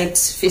right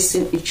sides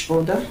facing each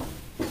other,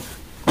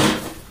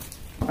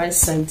 right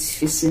side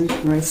facing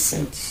right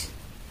side.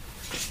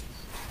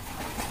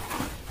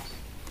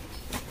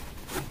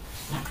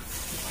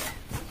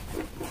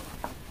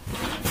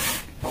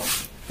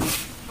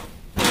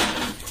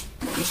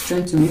 Just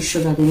trying to make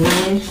sure that the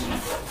line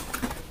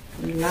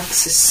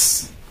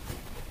relaxes.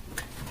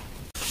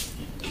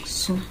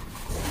 So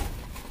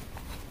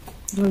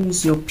don't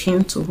use your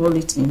pin to hold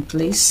it in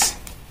place.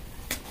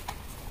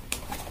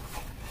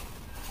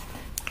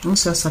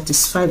 Once you're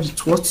satisfied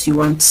with what you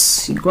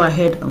want, you go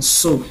ahead and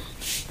sew.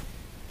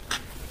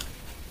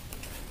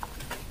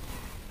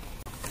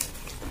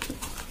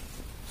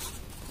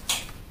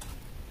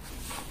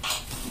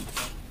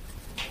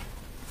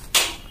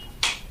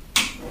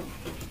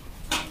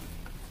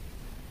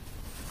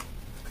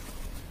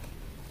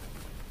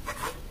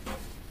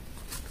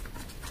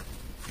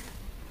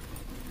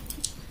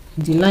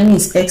 The lining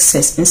is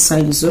excess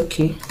inside is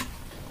okay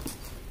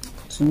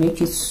to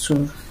make it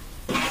so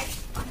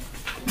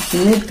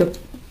to make the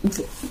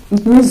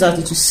it means that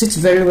it will sit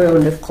very well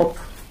on the cup.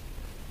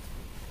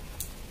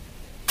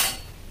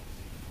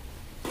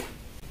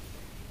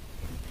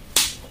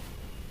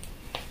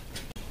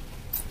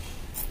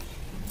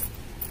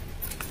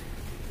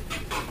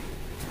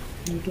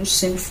 I'll do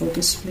same for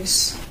this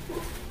place,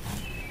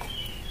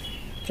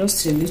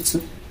 just a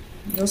little,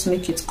 just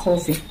make it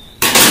curvy.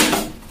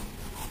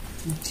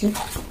 Okay,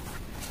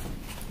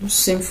 do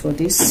same for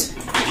this.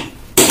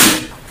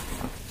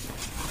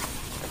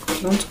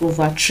 Don't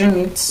over trim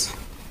it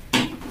a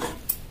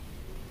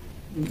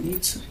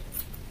little.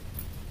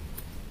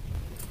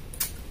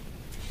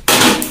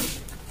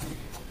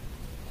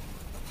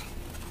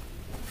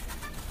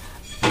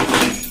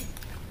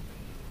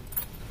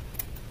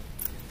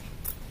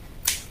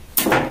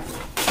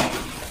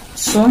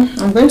 So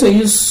I'm going to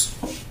use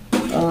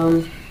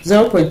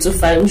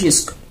 0.25, which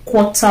is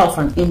quarter of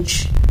an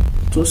inch,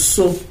 to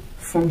sew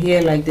from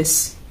here like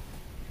this,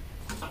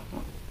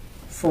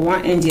 from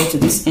one end here to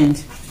this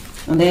end,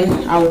 and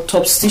then I'll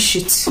top stitch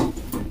it.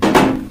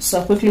 So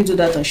I'll quickly do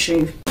that and show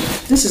you.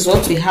 This is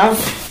what we have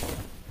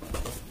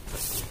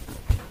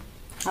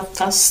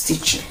after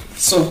stitching.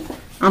 So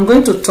I'm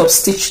going to top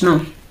stitch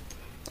now.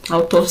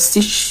 I'll top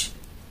stitch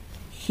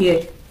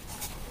here.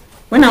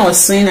 When I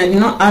was sewing, I did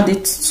not add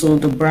it to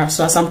the bra,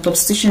 so as I'm top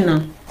stitching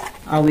now,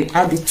 I will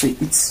add it to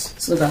it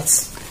so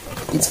that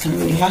it can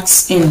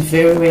relax in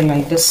very well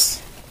like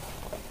this.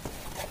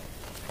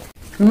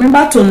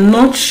 Remember to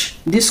notch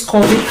this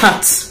curvy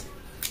part.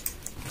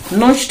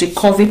 Notch the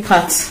curvy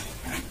part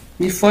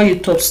before you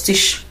top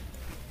stitch.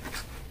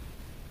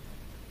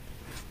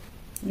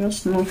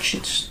 Just notch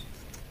it.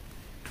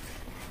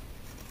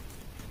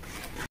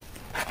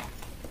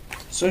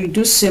 So you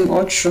do same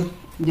all through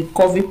the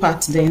curvy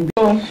part then.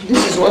 So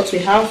this is what we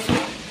have.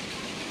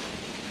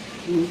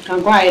 You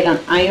can go ahead and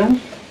iron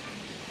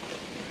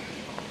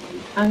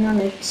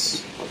it.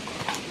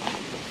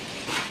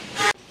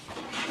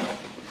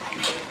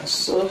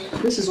 So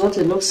this is what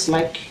it looks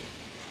like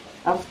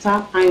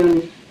after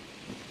ironing.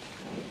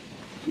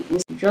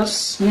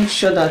 Just make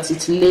sure that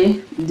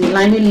the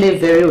lining lay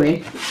very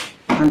well,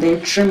 and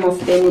then trim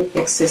off any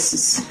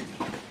excesses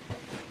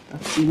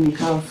that you may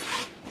have.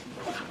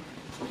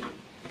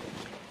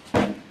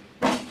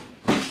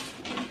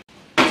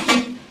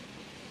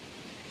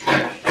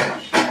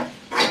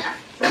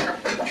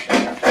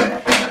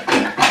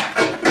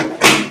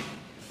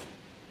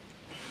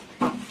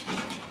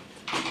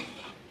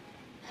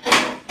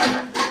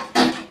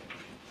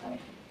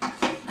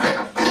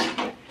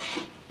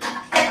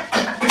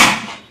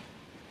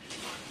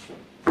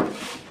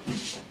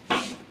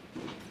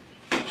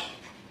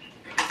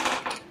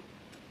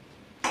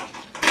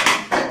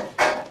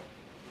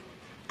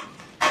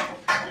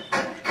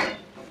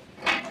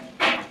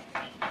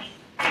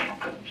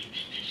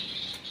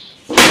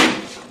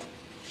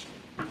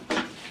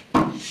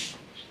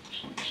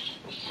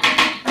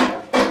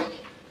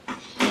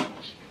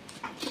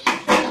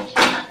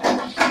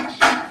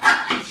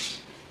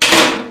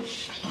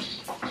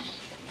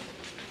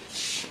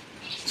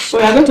 So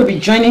we are going to be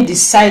joining the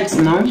sides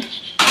now.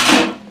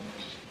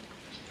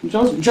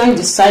 Just join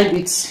the side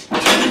with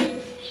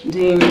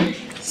the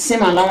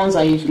same allowance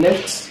that you've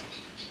left.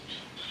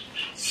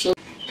 So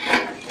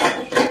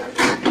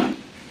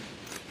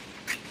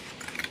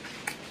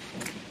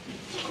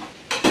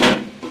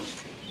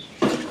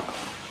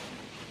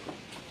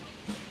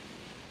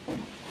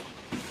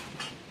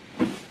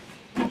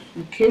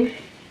okay,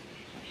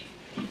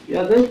 you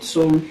are going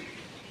to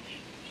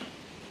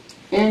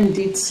end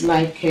it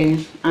like an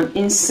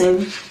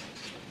inseam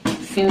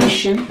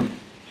finishing.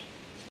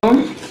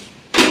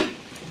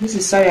 This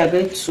is how you are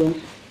going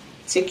to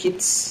take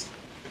it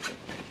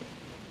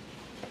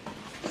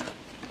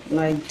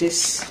like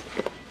this.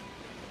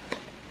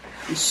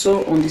 You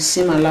sew on the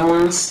seam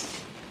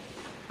allowance,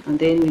 and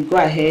then we go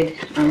ahead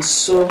and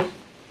sew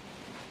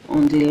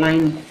on the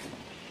lining.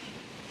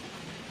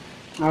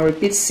 I'll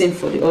repeat same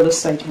for the other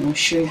side and I'll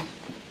show you.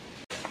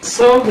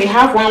 So we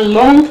have one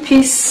long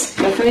piece.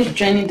 We're finished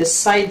joining the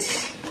side.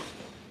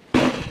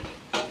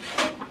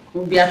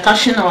 We'll be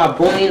attaching our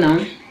boning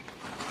now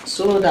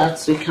so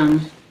that we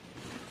can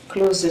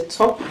close the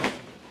top.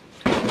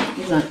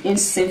 This is an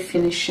inseam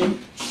finishing,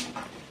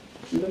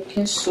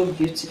 looking so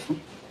beautiful.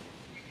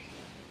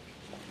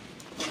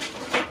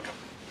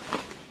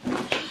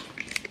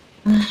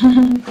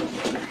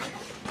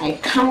 I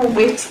can't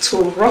wait to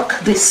rock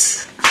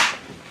this.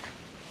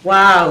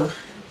 Wow,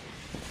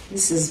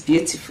 this is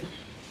beautiful.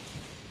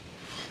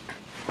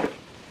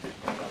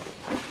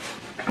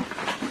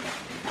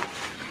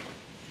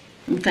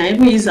 You can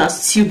even use as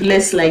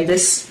tubeless like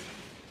this.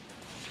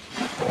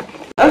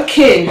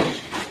 Okay,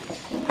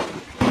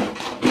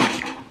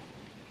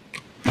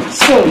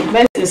 so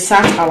let's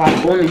insert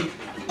our boning.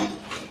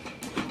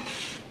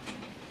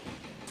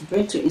 I'm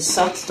going to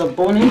insert the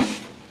boning.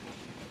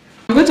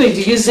 I'm going to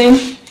be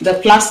using the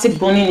plastic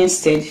boning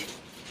instead.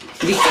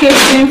 The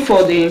casing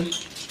for the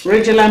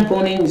regular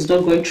boning is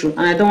not going through,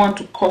 and I don't want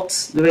to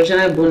cut the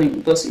regular boning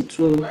because it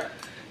will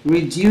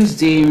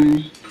reduce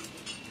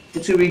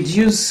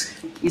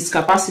its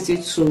capacity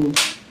to,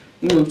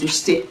 to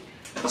stay.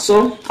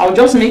 So I'll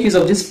just make use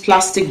of this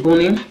plastic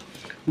boning,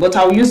 but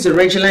I'll use the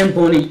regular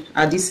boning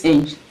at this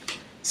end.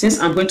 Since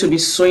I'm going to be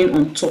sewing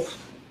on top,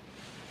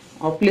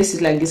 I'll place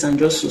it like this and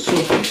just sew. So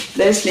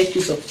let's make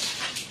use of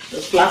the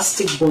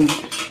plastic boning.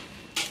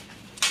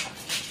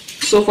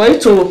 So for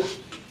it to,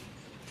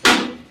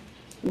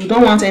 we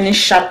don't want any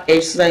sharp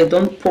edge so that it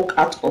don't poke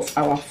out of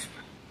our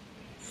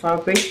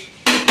fabric.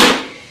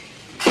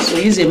 So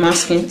use a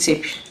masking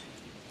tape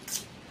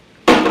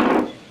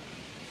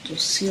to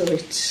seal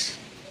it.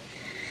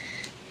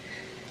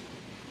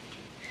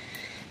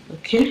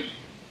 Okay,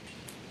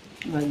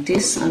 like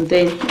this, and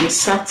then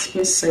insert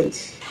inside.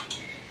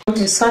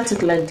 Insert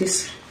it like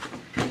this.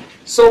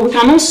 So we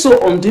cannot sew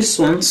on this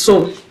one.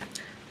 So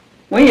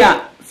when you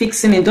are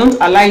fixing it, don't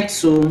allow it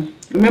to,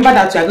 remember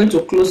that you are going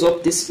to close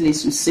up this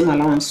place with seam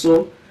allowance.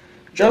 So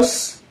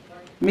just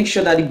make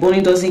sure that the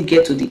boning doesn't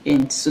get to the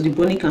end, so the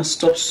boning can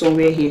stop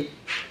somewhere here.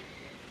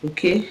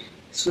 Okay,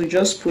 so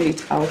just pull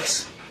it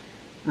out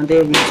and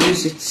then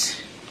reduce it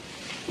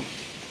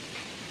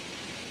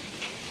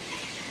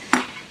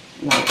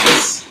like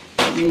this,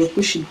 and then you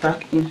push it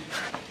back in,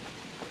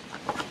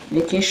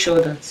 making sure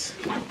that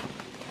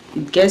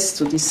it gets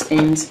to this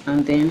end,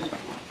 and then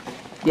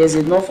there's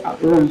enough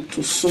room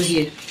to sew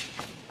here.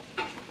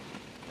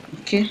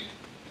 Okay,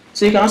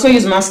 so you can also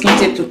use masking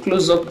tape to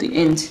close up the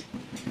end.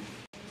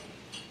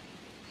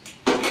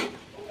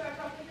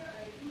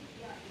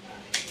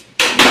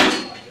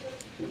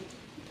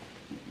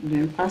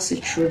 Then pass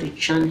it through the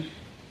channel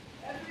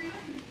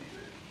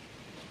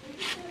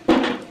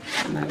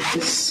like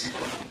this.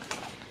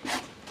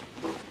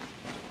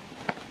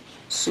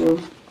 So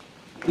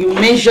you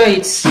measure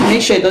it,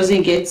 make sure it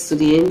doesn't get to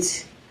the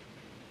end.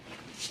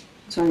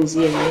 This one is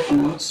here right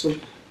now, so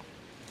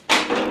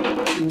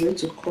I'm going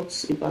to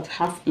cut about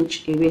 ½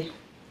 inch away.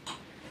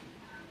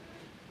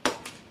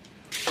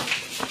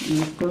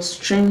 And of course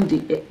trim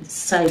the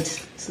side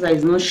so that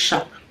it's not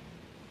sharp.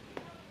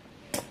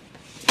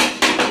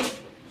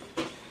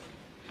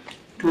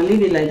 You can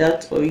leave it like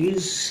that or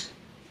use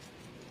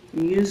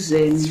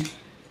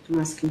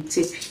masking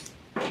tape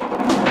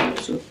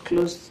to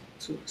close,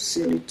 to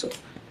seal it up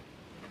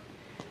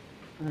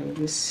like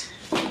this.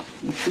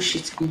 You push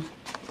it in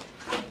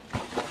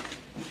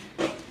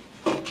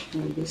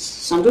like this.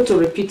 So I'm going to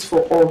repeat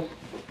for all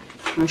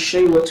and show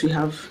you what we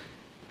have.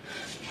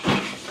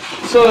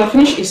 So I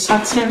finished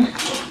inserting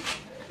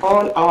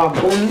all our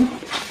boning.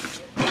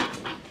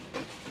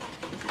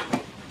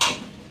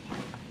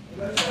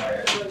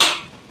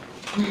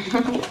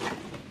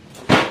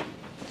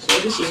 So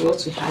this is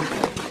what we have.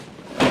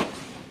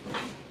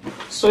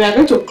 So we are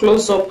going to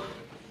close up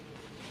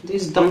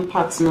this down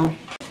part now.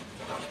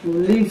 We'll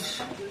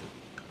leave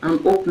an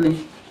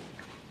opening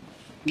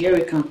here.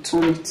 We can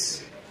turn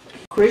it,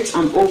 create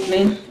an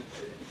opening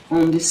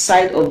on the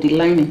side of the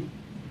lining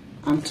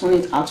and turn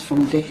it out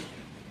from there.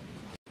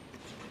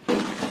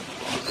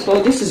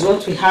 So this is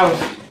what we have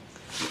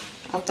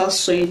after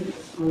sewing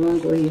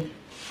along here.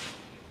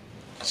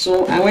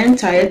 So I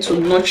went ahead to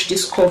notch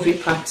this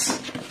curvy part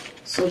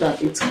so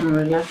that it can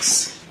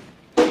relax.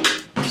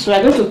 So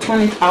I'm going to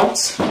turn it out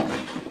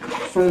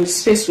from the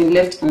space we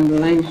left on the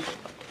line.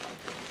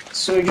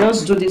 So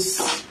just do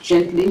this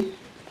gently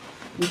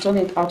and turn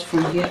it out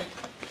from here.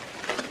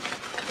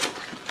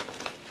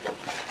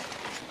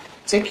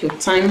 Take your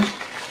time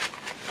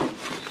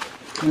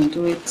and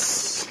do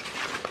it,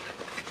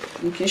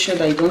 making sure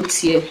that you don't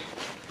tear.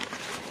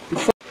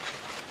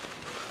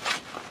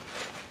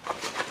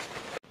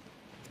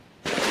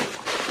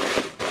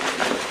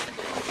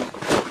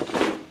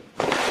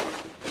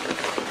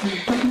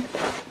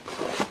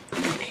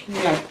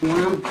 Like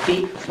one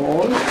big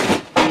ball.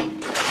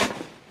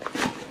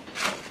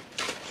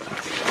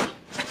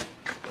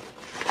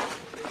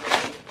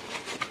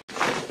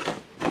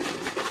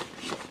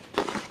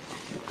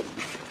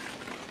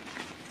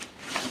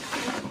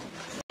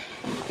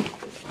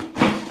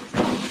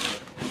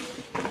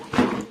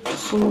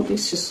 So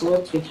this is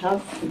what we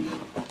have.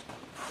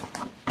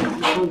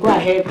 You can go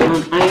ahead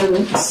and iron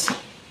it,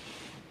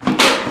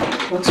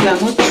 but we are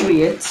not through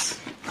yet.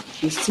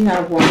 We still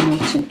have one more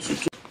thing to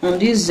do. On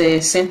this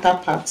center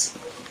part,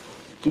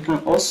 you can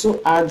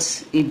also add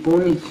a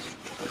boning.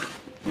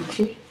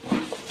 Okay,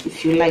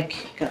 if you like,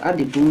 you can add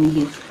a boning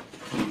here.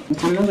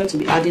 But I'm not going to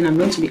be adding. I'm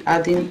going to be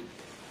adding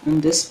on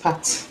this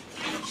part.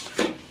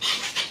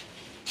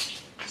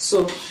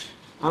 So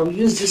I'll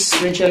use this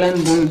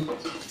Regeline bone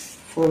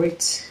for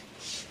it.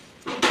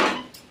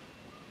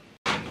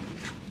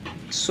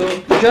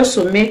 So just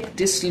to make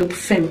this look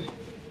firm,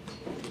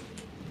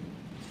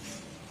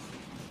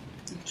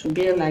 to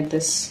be like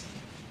this,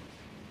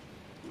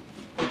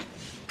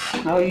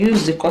 I'll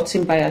use the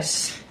cutting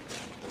bias.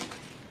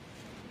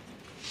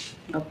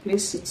 I'll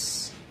place it.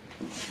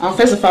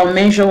 First of all,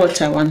 measure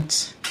what I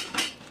want.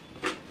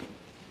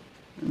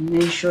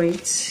 Measure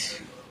it.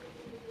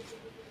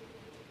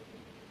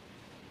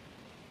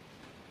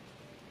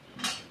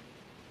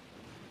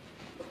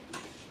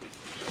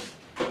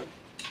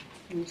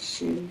 Let's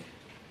see.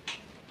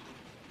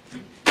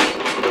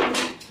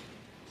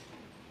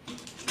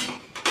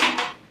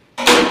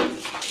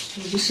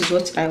 So this is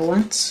what I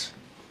want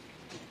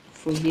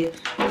for here.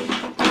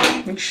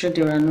 Make sure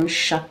there are no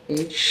sharp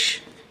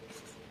edges.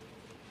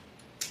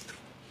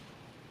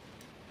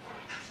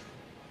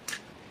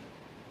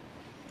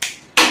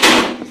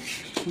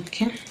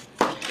 Okay,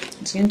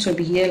 it's going to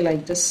be here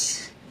like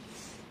this.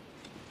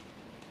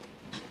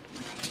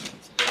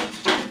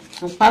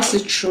 I'll pass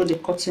it through the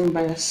cutting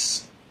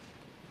bias.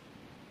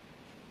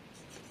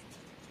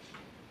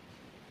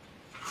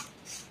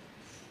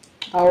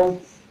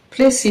 I'll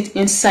place it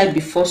inside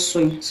before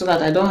sewing so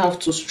that I don't have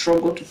to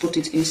struggle to put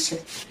it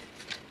inside.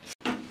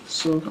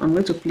 So I'm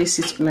going to place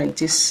it like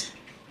this,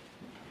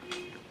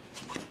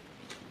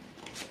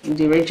 with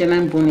the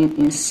Regeline boning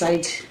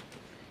inside,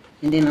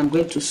 and then I'm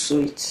going to sew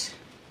it.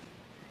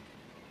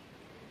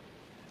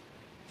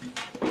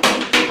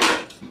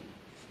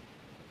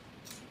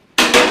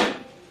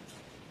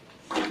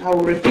 I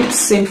will repeat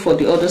same for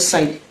the other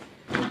side.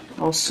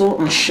 I'll sew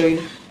and show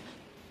you.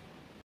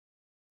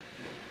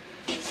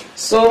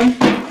 So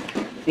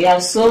we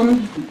have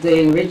sewn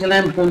the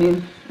Regeline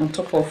boning on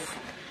top of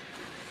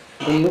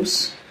the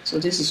loops. So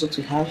this is what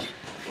we have,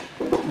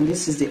 and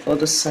this is the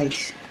other side.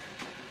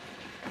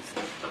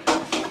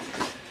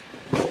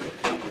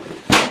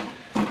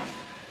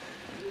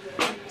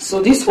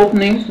 So this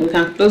opening, we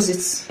can close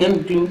it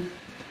end glue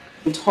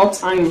with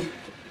hot iron.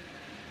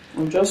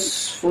 I'll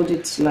just fold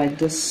it like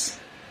this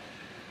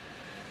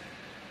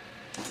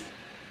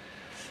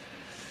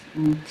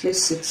and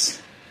place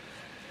it,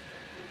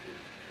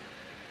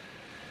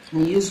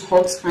 and use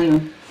hot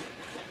iron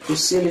to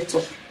seal it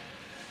up.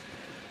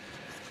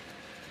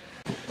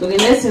 So the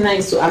next thing now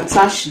is to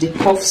attach the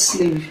puff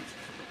sleeve.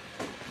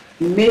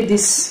 We made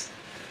this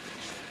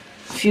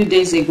a few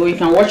days ago. You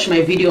can watch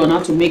my video on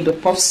how to make the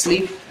puff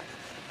sleeve,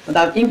 but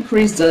I've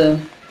increased the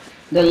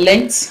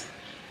length.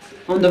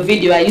 On the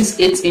video I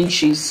used 8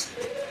 inches,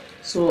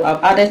 so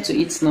I've added to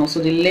it now, so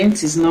the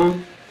length is now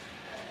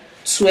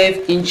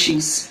 12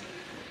 inches.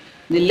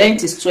 The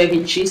length is 12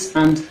 inches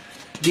and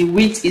the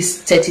width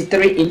is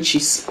 33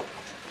 inches.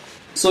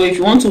 So if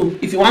you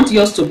want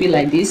yours to be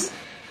like this,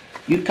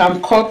 you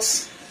can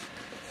cut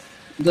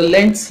the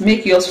length,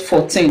 make yours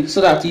 14,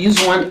 so that you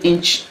use 1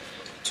 inch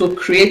to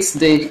create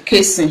the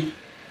casing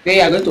where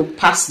you are going to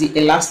pass the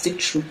elastic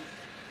through.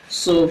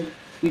 So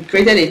we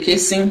created a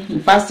casing, you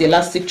pass the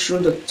elastic through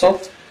the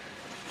top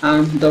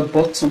and the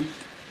bottom.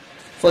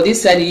 For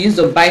this side you use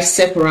the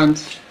bicep round,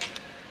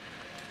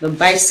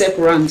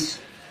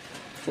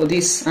 for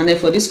this, and then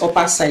for this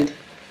upper side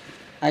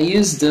I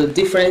use the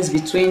difference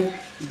between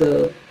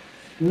the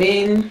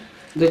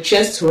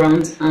chest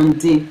round and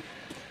the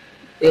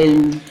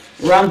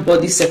round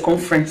body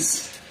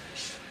circumference.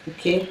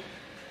 Okay.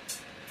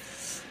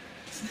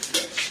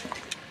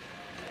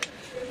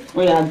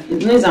 Oh yeah,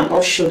 it needs an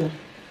off shoulder.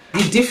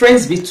 The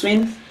difference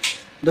between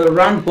the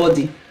round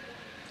body,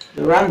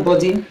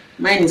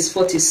 mine is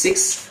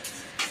 46,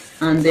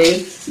 and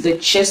then the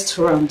chest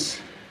round,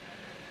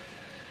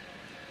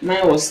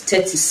 mine was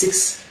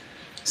 36.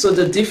 So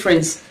the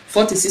difference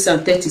 46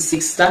 and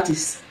 36, that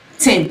is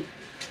 10.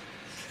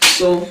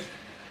 So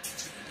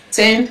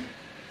 10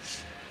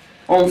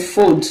 on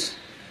fold,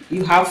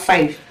 you have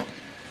 5.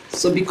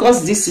 So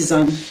because this is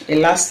an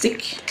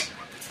elastic,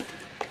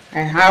 I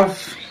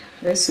have,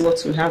 let's see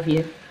what we have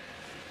here.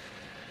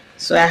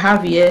 So I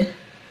have here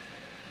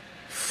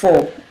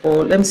 4,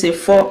 or let me say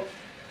 4.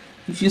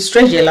 If you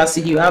stretch the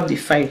elastic, you have the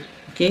 5.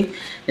 Okay,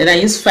 then I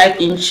use 5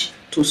 inch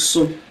to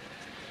sew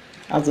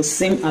as the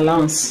same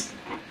allowance.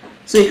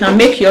 So you can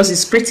make yours.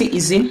 It's pretty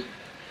easy.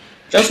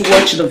 Just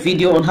watch the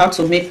video on how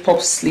to make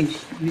puff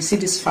sleeve. You see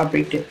this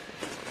fabric there.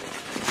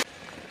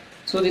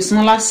 So the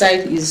smaller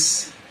side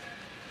is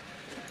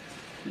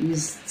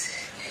the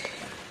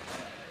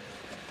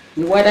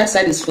wider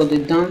side is for the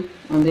down,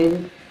 and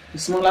then the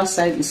smaller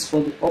side is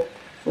for the up,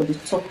 for the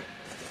top.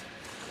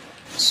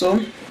 So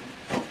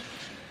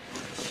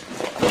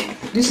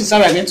this is how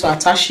we are going to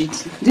attach it.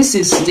 This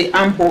is the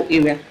armhole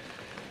area,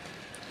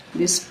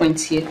 this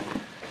point here.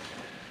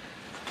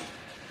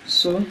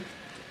 So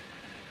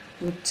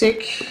we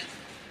take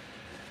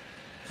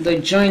the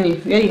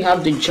joining, where you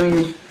have the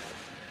joining,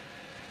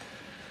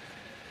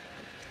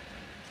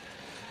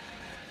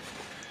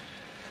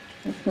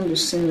 open the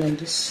seam like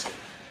this.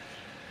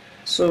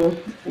 So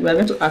we are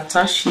going to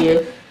attach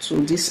here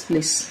to this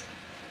place.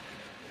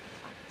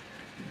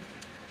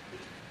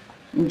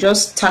 and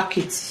just tack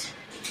it.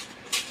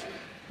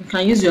 You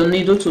can use your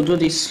needle to do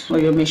this, or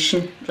your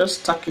machine.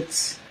 Just tack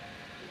it.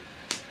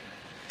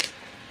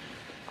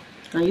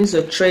 You can use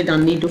your thread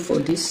and needle for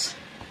this,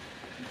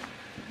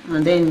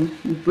 and then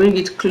bring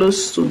it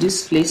close to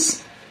this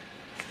place,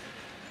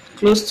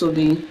 close to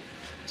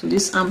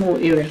this armhole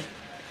area,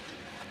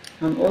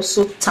 and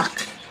also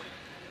tack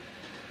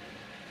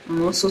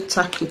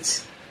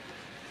it.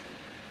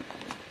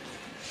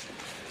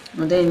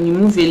 And then you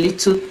move a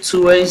little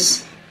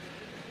towards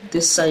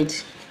this side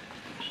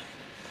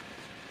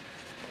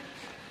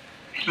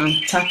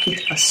and tack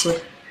it as well.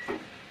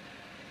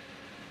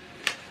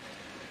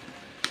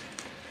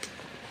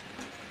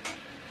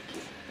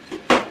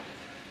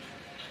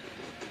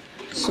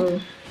 So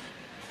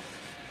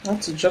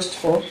that's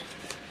just all.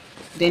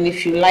 Then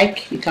if you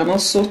like, you can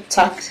also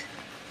tack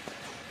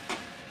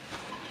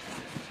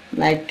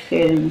like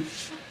 3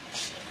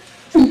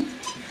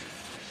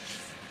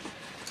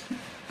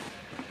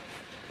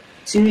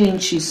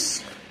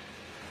 inches.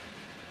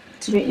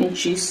 3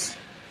 inches.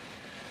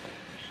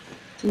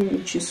 3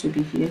 inches will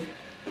be here.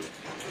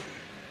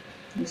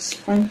 This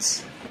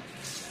point.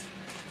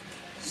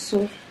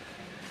 So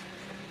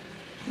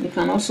you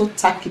can also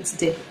tack it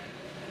there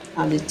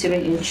at the 3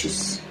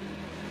 inches.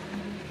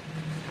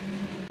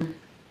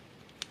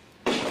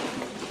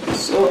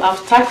 So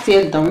I've tacked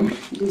it down.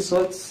 This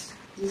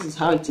is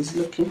how it is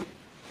looking.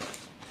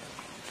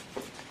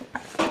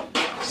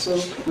 So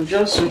I'll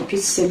just repeat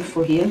same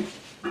for here.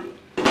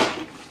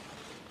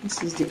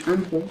 This is the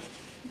armhole.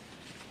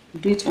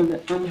 Do it on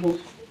the armhole.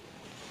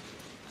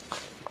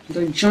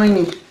 The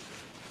joining.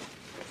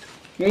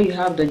 Here you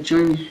have the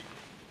joining.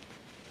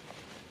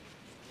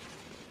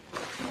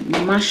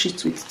 You mash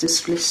it with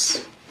this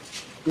place,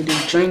 with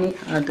the joining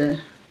at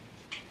the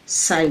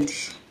side.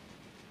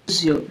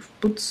 Use your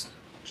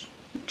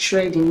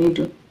thread the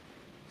needle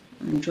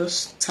and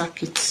just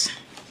tack it.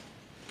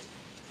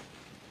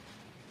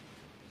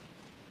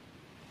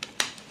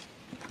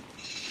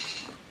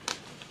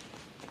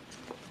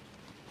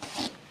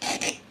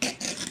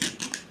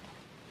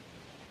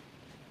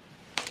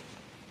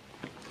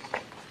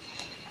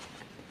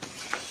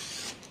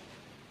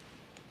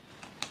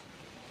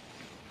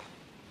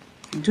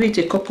 Do it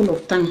a couple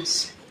of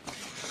times,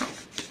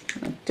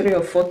 3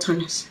 or 4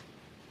 times,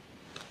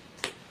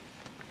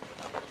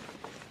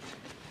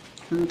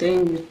 and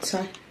then you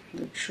tie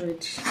the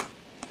thread.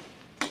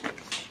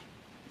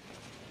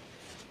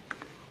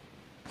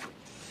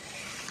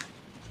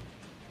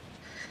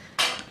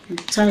 You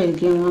tie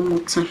again one more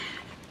time.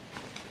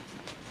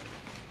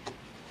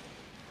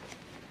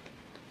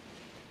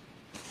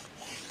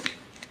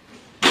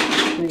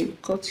 Then you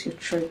cut your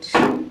thread,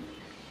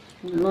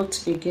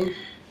 knot again.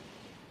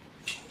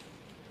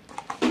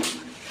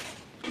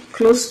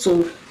 Close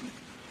to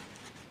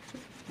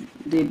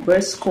the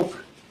breast cup,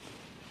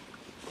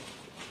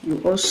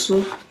 you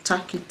also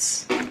tack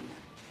it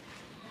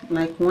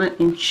like 1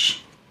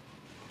 inch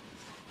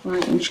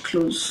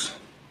close.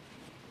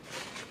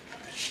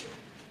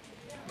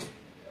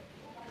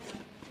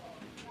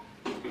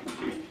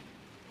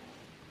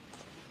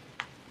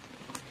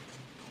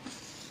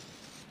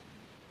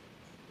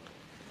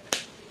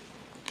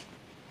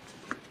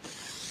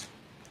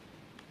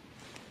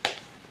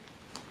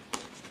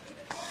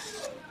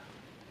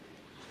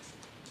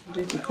 Do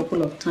it a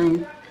couple of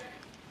times.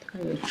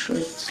 Tie your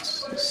thread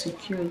to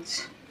secure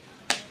it.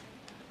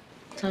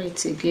 Tie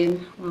it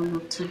again one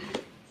more time.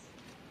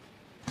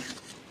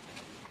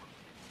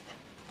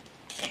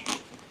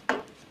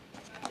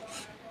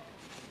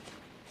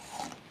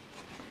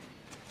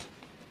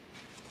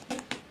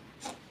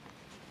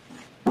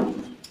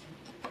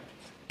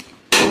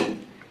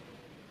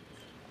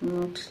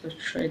 Knot the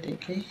thread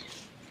again.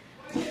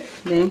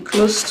 Then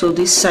close to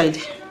this side.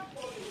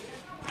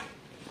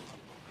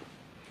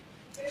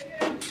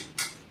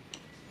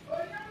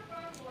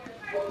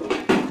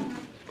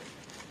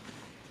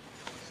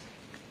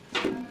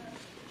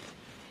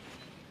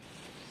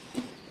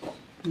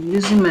 I'm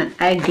using my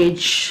eye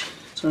gauge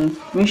to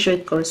make sure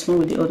it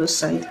corresponds with the other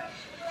side,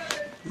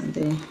 and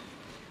then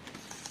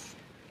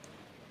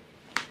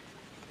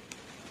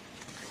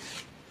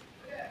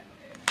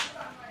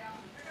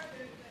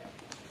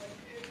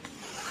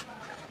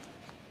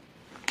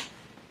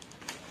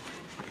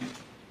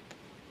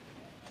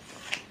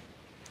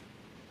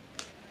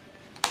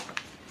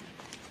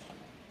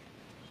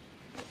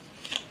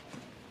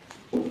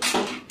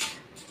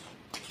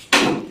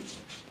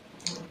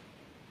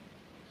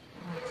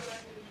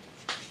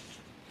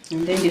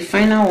the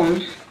final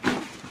one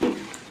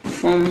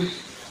from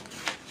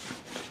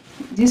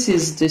this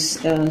is this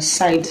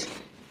side,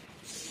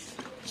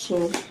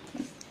 so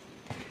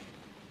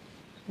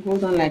go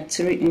down like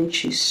 3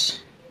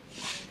 inches.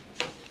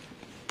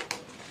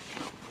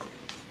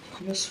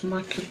 Just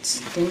mark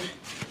it there.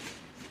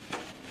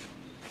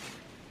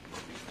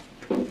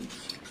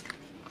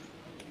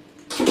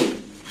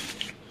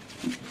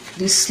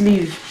 The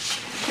sleeve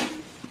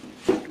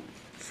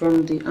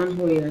from the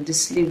armhole area, the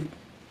sleeve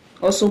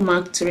also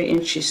mark 3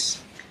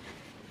 inches.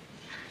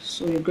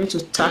 So you're going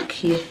to tack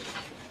here.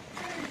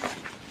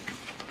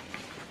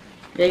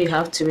 There you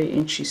have 3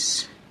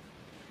 inches.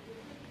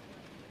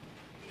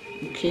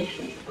 Okay,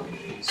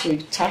 so you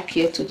tack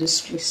here to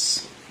this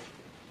place.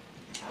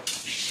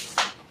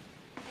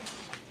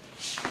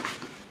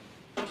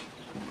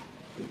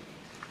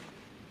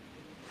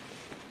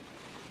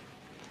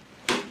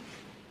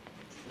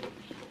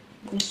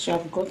 Once you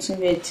have gotten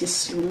where it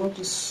is, remove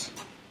this.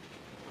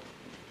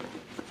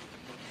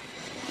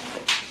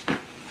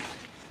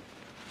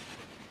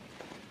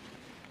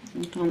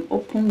 You can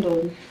open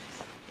the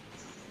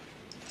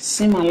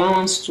seam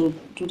allowance to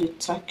do the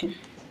tacking.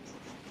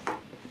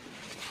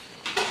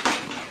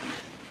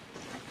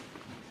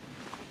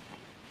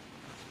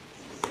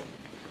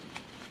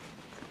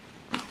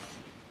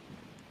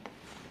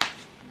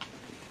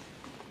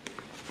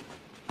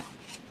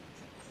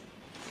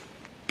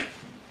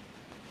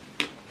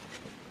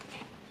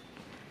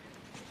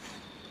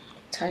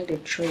 Tie the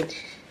thread.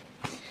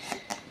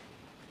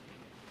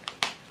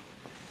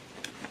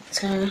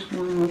 Tie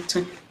one more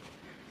time.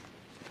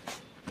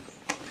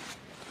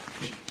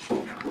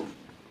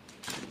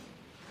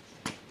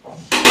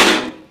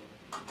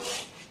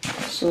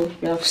 So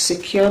we have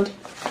secured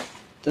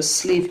the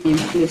sleeve in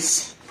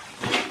place.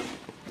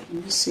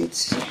 You see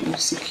it, we've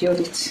secured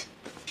it.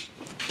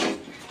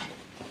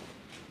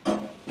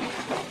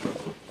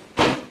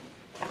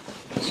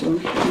 So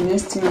the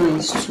next thing now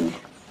is to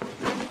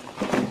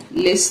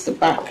lace the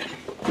back.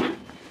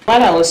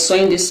 While I was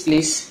sewing this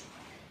place,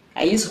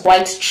 I used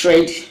white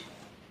thread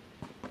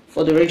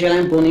for the ridge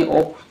line boning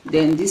up.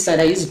 Then this side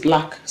I used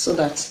black so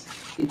that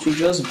it will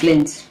just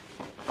blend.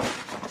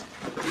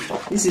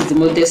 This is the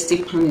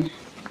modesty panel.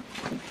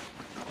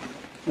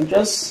 I'll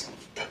just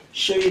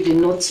show you the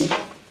knotting.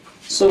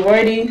 So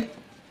I've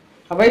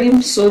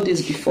already sewed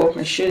this before.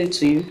 I showed it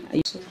to you.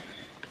 You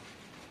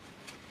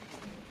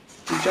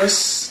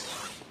just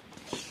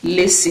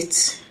lace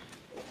it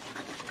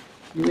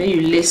the way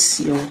you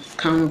lace your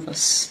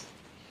canvas.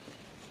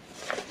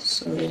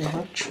 Sorry, I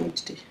have thread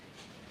there.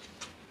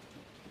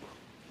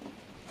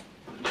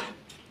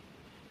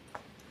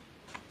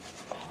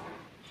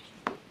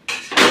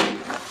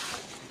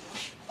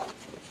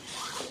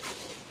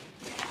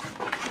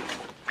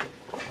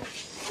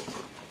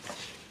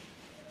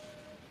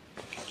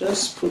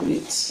 Just pull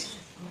it,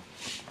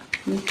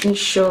 making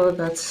sure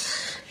that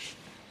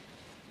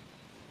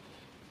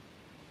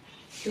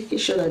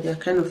they're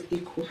kind of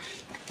equal.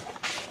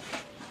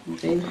 And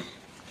then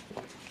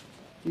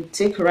you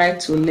take right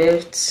to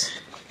left,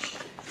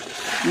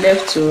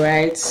 left to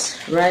right,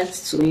 right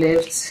to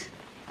left.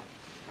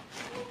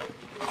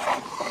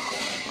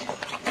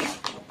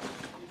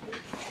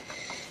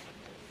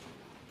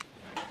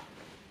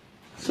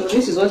 So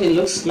this is what it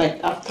looks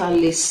like after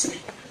lacing.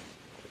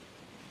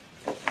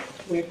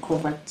 We're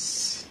covered.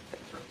 So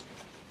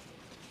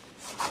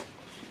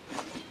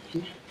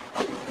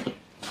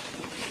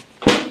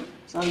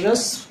I'll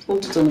just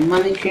put it on the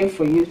mannequin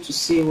for you to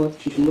see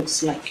what it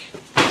looks like.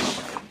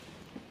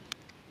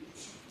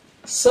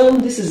 So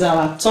this is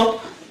our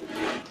top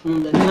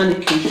on the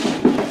mannequin.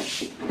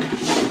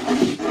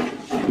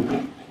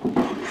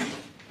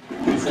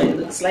 So it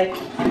looks like.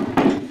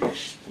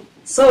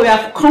 So we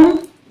have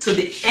come to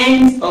the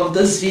end of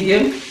this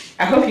video.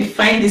 I hope you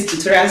find these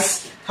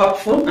tutorials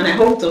helpful, and I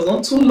hope it was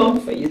not too long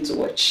for you to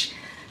watch.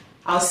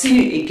 I'll see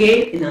you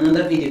again in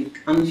another video.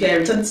 And if you are a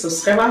returning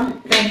subscriber,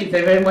 thank you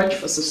very, very much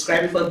for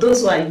subscribing. For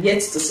those who are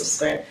yet to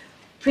subscribe,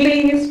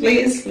 please,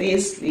 please,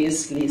 please,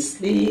 please, please,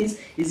 please,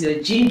 is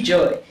your G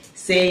Joy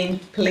saying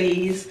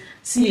please.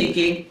 See you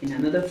again in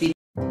another video.